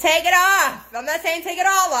 Just take it off. I'm not saying take it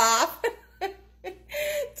all off.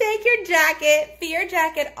 Take your jacket, fear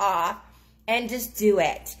jacket off, and just do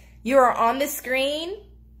it. You are on the screen.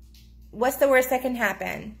 What's the worst that can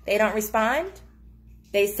happen? They don't respond?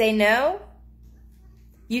 They say no?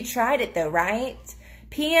 You tried it though, right?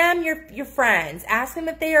 PM your friends. Ask them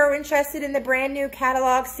if they are interested in the brand new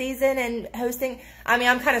catalog season and hosting. I mean,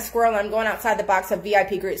 I'm kind of squirreling. I'm going outside the box of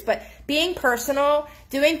VIP groups. But being personal,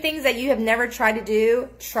 doing things that you have never tried to do,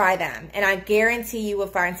 try them. And I guarantee you will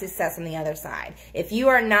find success on the other side. If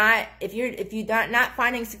you're not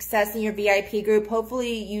finding success in your VIP group,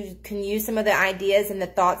 hopefully you can use some of the ideas and the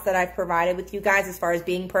thoughts that I've provided with you guys as far as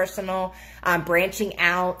being personal, branching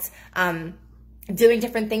out, doing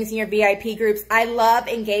different things in your VIP groups. I love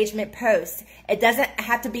engagement posts. It doesn't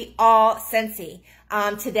have to be all Scentsy.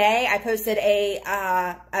 Today I posted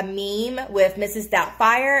a meme with Mrs.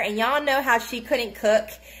 Doubtfire, and y'all know how she couldn't cook,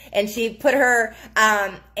 and she put her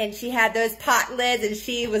and she had those pot lids and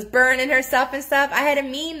she was burning herself and stuff. I had a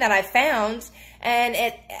meme that I found, and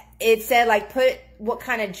it said like, put what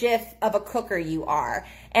kind of gif of a cooker you are,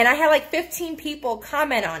 and I had like 15 people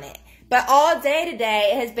comment on it. But all day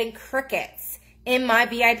today it has been crickets in my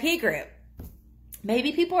VIP group.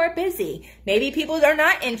 Maybe people are busy. Maybe people are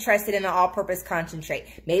not interested in the all-purpose concentrate.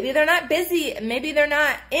 Maybe they're not busy. Maybe they're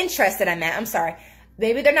not interested. I'm sorry.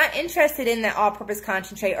 Maybe they're not interested in the all-purpose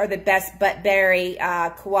concentrate or the best butt berry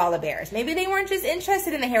koala bears. Maybe they weren't just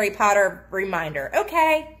interested in the Harry Potter reminder.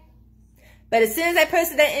 Okay. But as soon as I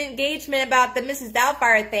posted that engagement about the Mrs.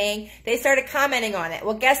 Doubtfire thing, they started commenting on it.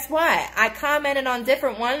 Well, guess what? I commented on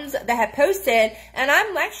different ones that had posted, and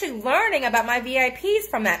I'm actually learning about my VIPs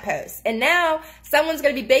from that post. And now someone's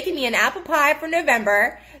going to be baking me an apple pie for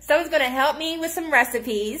November. Someone's going to help me with some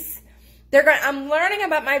recipes. I'm learning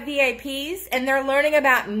about my VIPs, and they're learning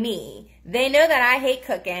about me. They know that I hate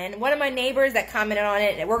cooking. One of my neighbors that commented on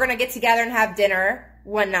it, we're going to get together and have dinner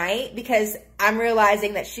one night because I'm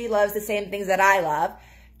realizing that she loves the same things that I love,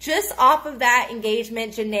 just off of that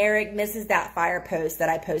engagement generic Mrs. Doubtfire post that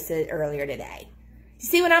I posted earlier today. You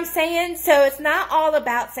see what I'm saying? So it's not all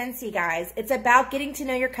about Scentsy, guys. It's about getting to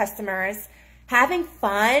know your customers, having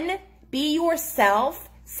fun, be yourself.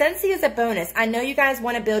 Scentsy is a bonus. I know you guys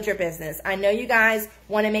want to build your business. I know you guys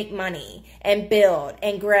want to make money and build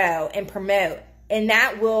and grow and promote. And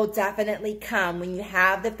that will definitely come when you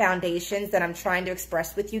have the foundations that I'm trying to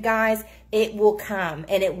express with you guys. It will come,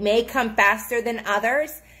 and it may come faster than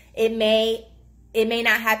others. It may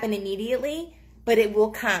not happen immediately, but it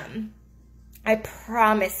will come. I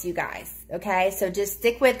promise you guys, okay? So just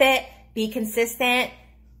stick with it, be consistent,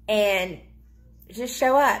 and just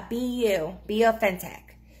show up. Be you. Be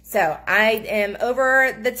authentic. So I am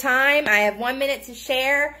over the time. I have 1 minute to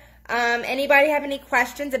share. Anybody have any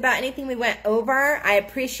questions about anything we went over? I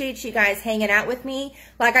appreciate you guys hanging out with me.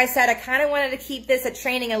 Like I said, I kind of wanted to keep this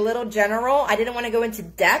training a little general. I didn't want to go into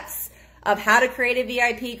depths of how to create a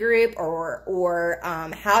VIP group or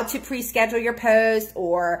how to pre-schedule your post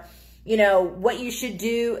or, you know, what you should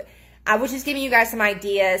do. I was just giving you guys some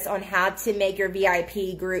ideas on how to make your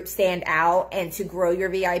VIP group stand out and to grow your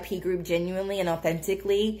VIP group genuinely and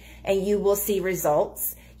authentically, and you will see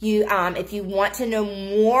results. If you want to know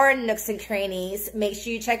more nooks and crannies, make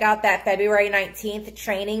sure you check out that February 19th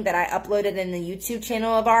training that I uploaded in the YouTube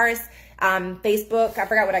channel of ours. Facebook, I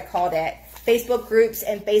forgot what I called it. Facebook groups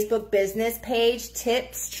and Facebook business page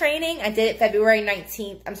tips training. I did it February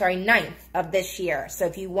 9th of this year. So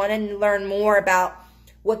if you want to learn more about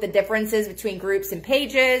what the difference is between groups and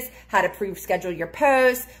pages, how to pre-schedule your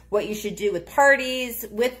posts, what you should do with parties,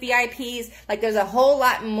 with VIPs. Like, there's a whole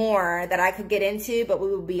lot more that I could get into, but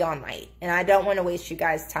we will be all night. And I don't want to waste you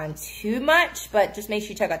guys' time too much, but just make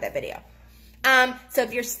sure you check out that video. So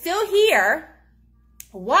if you're still here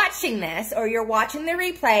watching this, or you're watching the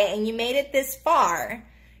replay and you made it this far,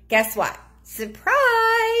 guess what?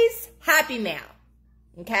 Surprise! Happy Mail.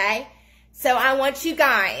 Okay? So I want you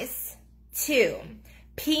guys to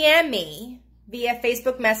PM me via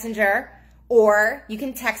Facebook Messenger, or you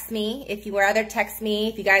can text me if you would rather text me.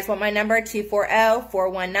 If you guys want my number,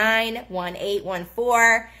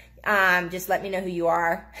 240-419-1814. Just let me know who you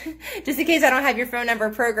are, just in case I don't have your phone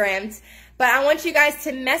number programmed. But I want you guys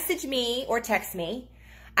to message me or text me.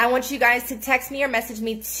 I want you guys to text me or message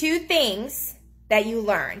me 2 things that you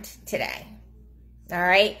learned today. All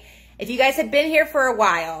right? If you guys have been here for a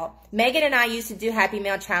while, Megan and I used to do Happy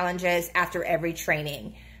Mail challenges after every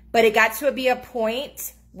training. But it got to be a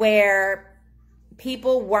point where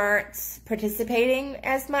people weren't participating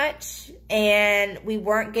as much, and we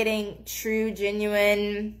weren't getting true,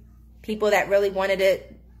 genuine people that really wanted to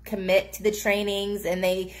commit to the trainings, and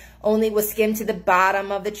they only would skim to the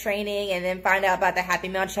bottom of the training and then find out about the Happy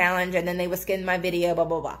Mail challenge, and then they would skim my video, blah,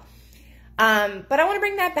 blah, blah. But I want to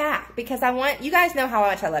bring that back because I want you guys know how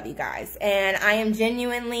much I love you guys. And I am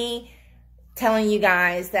genuinely telling you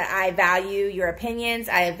guys that I value your opinions.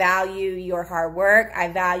 I value your hard work. I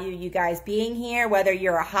value you guys being here, whether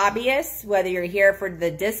you're a hobbyist, whether you're here for the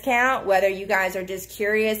discount, whether you guys are just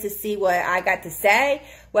curious to see what I got to say,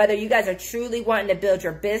 whether you guys are truly wanting to build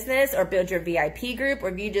your business or build your VIP group, or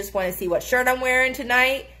if you just want to see what shirt I'm wearing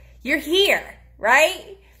tonight. You're here,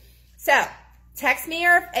 right? So text me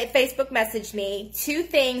or Facebook message me 2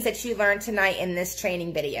 things that you learned tonight in this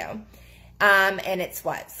training video. And it's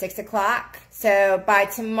what, 6 o'clock? So by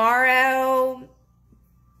tomorrow,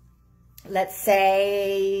 let's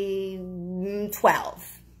say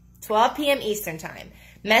 12 p.m. Eastern time.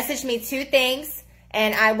 Message me 2 things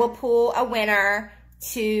and I will pull a winner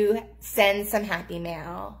to send some Happy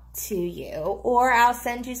Mail to you, or I'll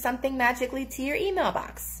send you something magically to your email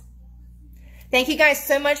box. Thank you guys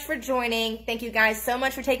so much for joining. Thank you guys so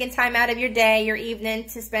much for taking time out of your day, your evening,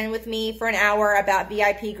 to spend with me for an hour about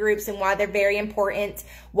VIP groups and why they're very important,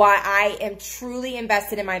 why I am truly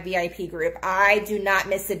invested in my VIP group. I do not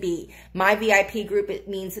miss a beat. My VIP group, it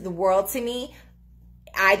means the world to me.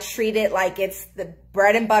 I treat it like it's the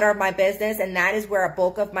bread and butter of my business, and that is where a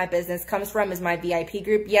bulk of my business comes from, is my VIP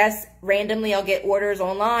group. Yes, randomly I'll get orders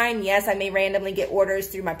online. Yes, I may randomly get orders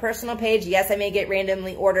through my personal page. Yes, I may get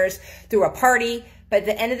randomly orders through a party. But at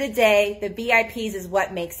the end of the day, the VIPs is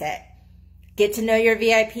what makes it. Get to know your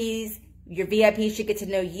VIPs. Your VIPs should get to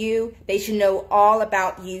know you. They should know all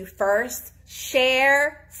about you first.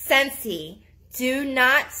 Share Scentsy. Do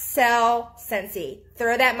not sell Scentsy.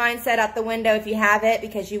 Throw that mindset out the window if you have it,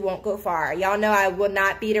 because you won't go far. Y'all know I will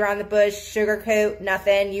not beat around the bush, sugarcoat,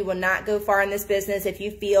 nothing. You will not go far in this business if you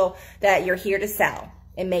feel that you're here to sell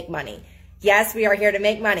and make money. Yes, we are here to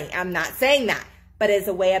make money. I'm not saying that, but it's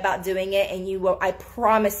a way about doing it, and you will, I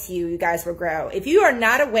promise you, you guys will grow. If you are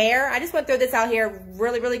not aware, I just want to throw this out here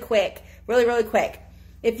really quick.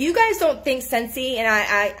 If you guys don't think Scentsy,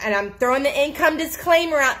 and I'm throwing the income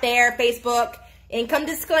disclaimer out there, Facebook, income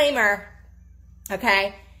disclaimer,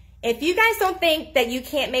 okay? If you guys don't think that you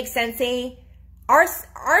can't make Scentsy, our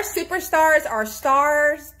superstars, our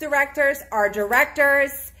stars directors, our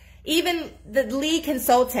directors, even the lead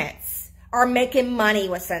consultants are making money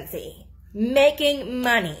with Scentsy. Making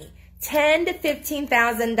money. $10,000 to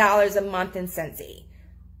 $15,000 a month in Scentsy.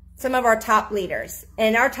 Some of our top leaders.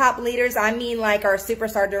 And our top leaders, I mean like our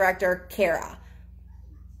superstar director, Callie,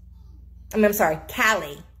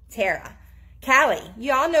 Tara. Callie,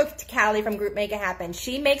 y'all know Callie from Group Make It Happen.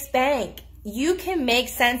 She makes bank. You can make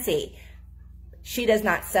Scentsy. She does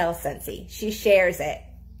not sell Scentsy. She shares it.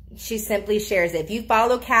 She simply shares it. If you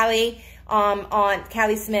follow Callie on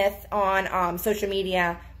Callie Smith on social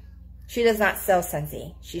media, she does not sell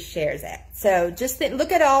Scentsy. She shares it. So just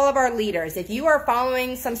look at all of our leaders. If you are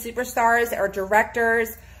following some superstars or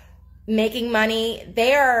directors making money,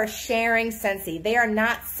 they are sharing Scentsy. They are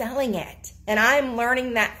not selling it. And I'm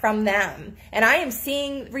learning that from them. And I am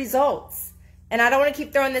seeing results. And I don't want to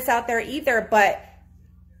keep throwing this out there either, but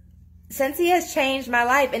Scentsy has changed my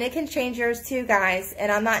life, and it can change yours too, guys.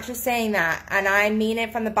 And I'm not just saying that, and I mean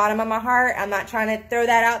it from the bottom of my heart. I'm not trying to throw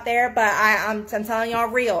that out there, but I'm telling y'all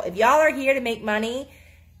real. If y'all are here to make money,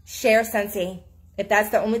 share Scentsy. If that's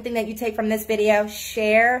the only thing that you take from this video,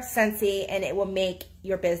 share Scentsy, and it will make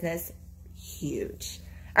your business huge.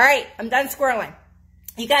 All right, I'm done squirreling.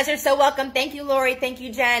 You guys are so welcome. Thank you, Lori. Thank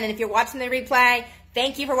you, Jen. And if you're watching the replay,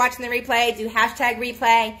 thank you for watching the replay. Do hashtag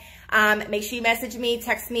replay. Make sure you message me,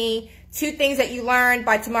 text me 2 things that you learned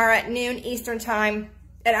by tomorrow at noon Eastern time,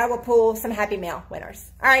 and I will pull some happy mail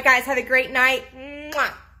winners. All right, guys, have a great night.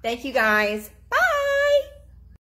 Mwah. Thank you, guys.